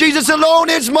 Jesus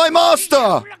alone is my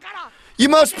master. You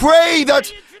must pray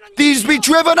that these be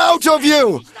driven out of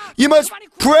you. You must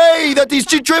pray that these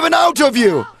be driven out of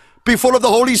you. Be full of the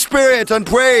Holy Spirit and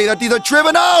pray that these are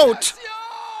driven out.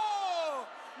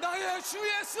 나의 주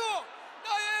예수,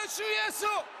 나의 주 예수,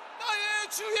 나의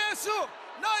주 예수,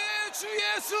 나의 주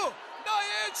예수,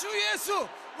 나의 주 예수,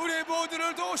 우리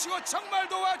모두를 도우시고 정말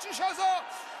도와주셔서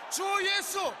주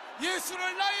예수,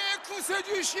 예수를 나의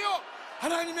구세주시오,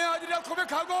 하나님의 아들이라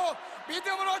고백하고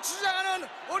믿음으로 주장하는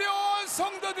우리 온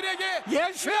성도들에게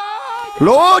예수야,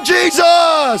 Lord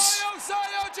Jesus!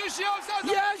 역사하여 주시옵소서.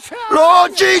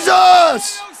 Lord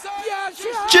Jesus!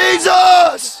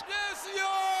 Jesus! 예수여,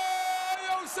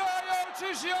 역사하여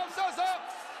주시옵소서.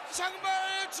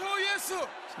 정말 주 예수,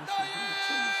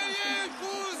 나의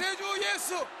구세주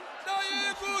예수,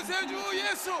 나의 구세주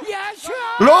예수,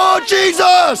 Lord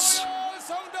Jesus!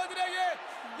 성도들에게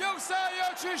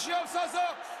역사하여 주시옵소서.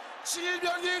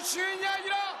 질병이 주인이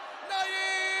아니라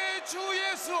나의 주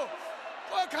예수,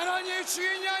 가난이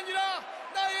주인이 아니라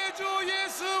나의 주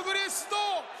예수 그리스도,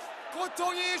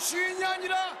 고통이 주인이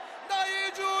아니라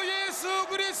나의 주 예수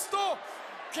그리스도,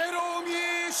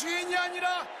 괴로움이 주인이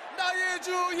아니라 나의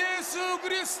주 예수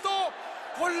그리스도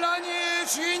혼란이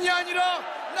주인이 아니라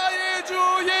나의 주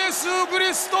예수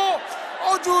그리스도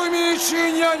어둠이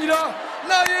주인이 아니라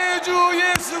나의 주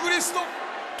예수 그리스도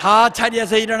다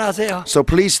자리에서 일어나세요. So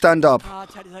please stand up. 다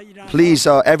자리에서 일어나세요. Please,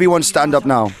 everyone stand up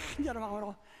now.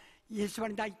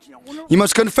 예수님 나 오늘 You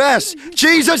must confess,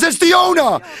 Jesus is the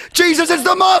owner. Jesus is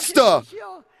the master.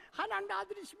 하나님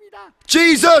아들이십니다.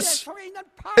 Jesus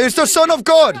is the Son of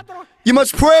God. You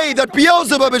must pray that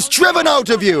Beelzebub is driven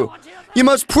out of you. You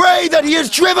must pray that he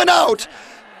is driven out.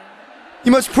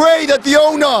 You must pray that the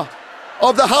owner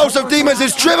of the house of demons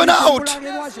is driven out.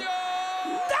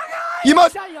 You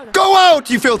must go out,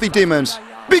 you filthy demons.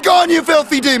 Be gone, you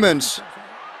filthy demons.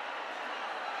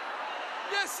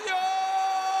 예수여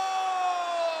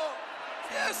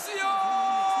예수여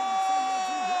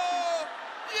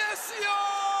예수여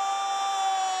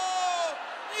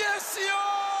예수여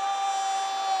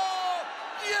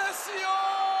예수여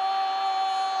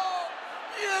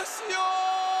예수여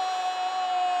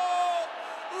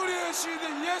우리의 시대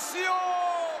예수여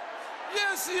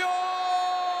예수여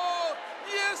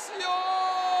예수여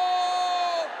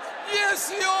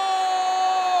예수여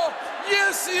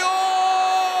예수여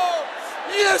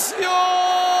예수여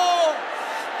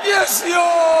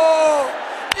예수여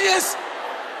예수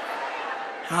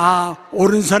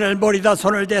오른손을 머리다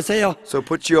손을 대세요. So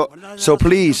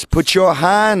please put your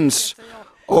hands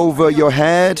over your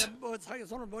head.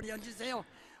 손을 머리 얹으세요.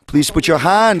 Please put your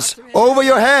hands over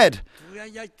your head.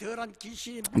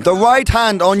 The right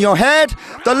hand on your head,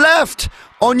 the left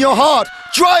on your heart.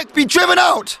 Be driven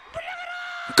out.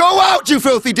 Go out, you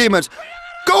filthy demons.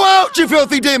 Go out, you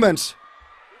filthy demons.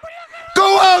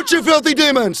 Go out, you filthy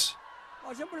demons.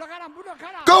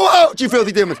 Go out, you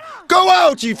filthy demons. Go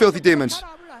out, you filthy demons.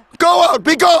 Go out,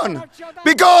 be gone.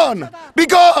 Be gone. Be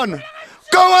gone.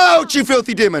 Go out, you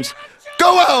filthy demons.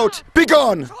 Go out, be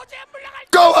gone.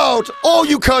 Go out, all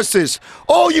you curses.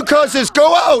 All you curses,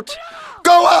 go out.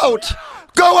 Go out.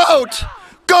 Go out.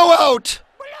 Go out.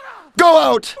 Go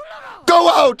out. Go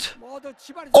out.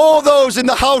 All those in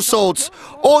the households,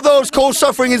 all those cold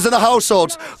suffering is in the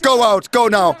households. Go out, go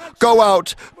now, go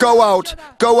out, go out,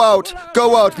 go out,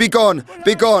 go out, be gone,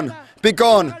 be gone, be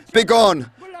gone, be gone,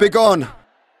 be gone.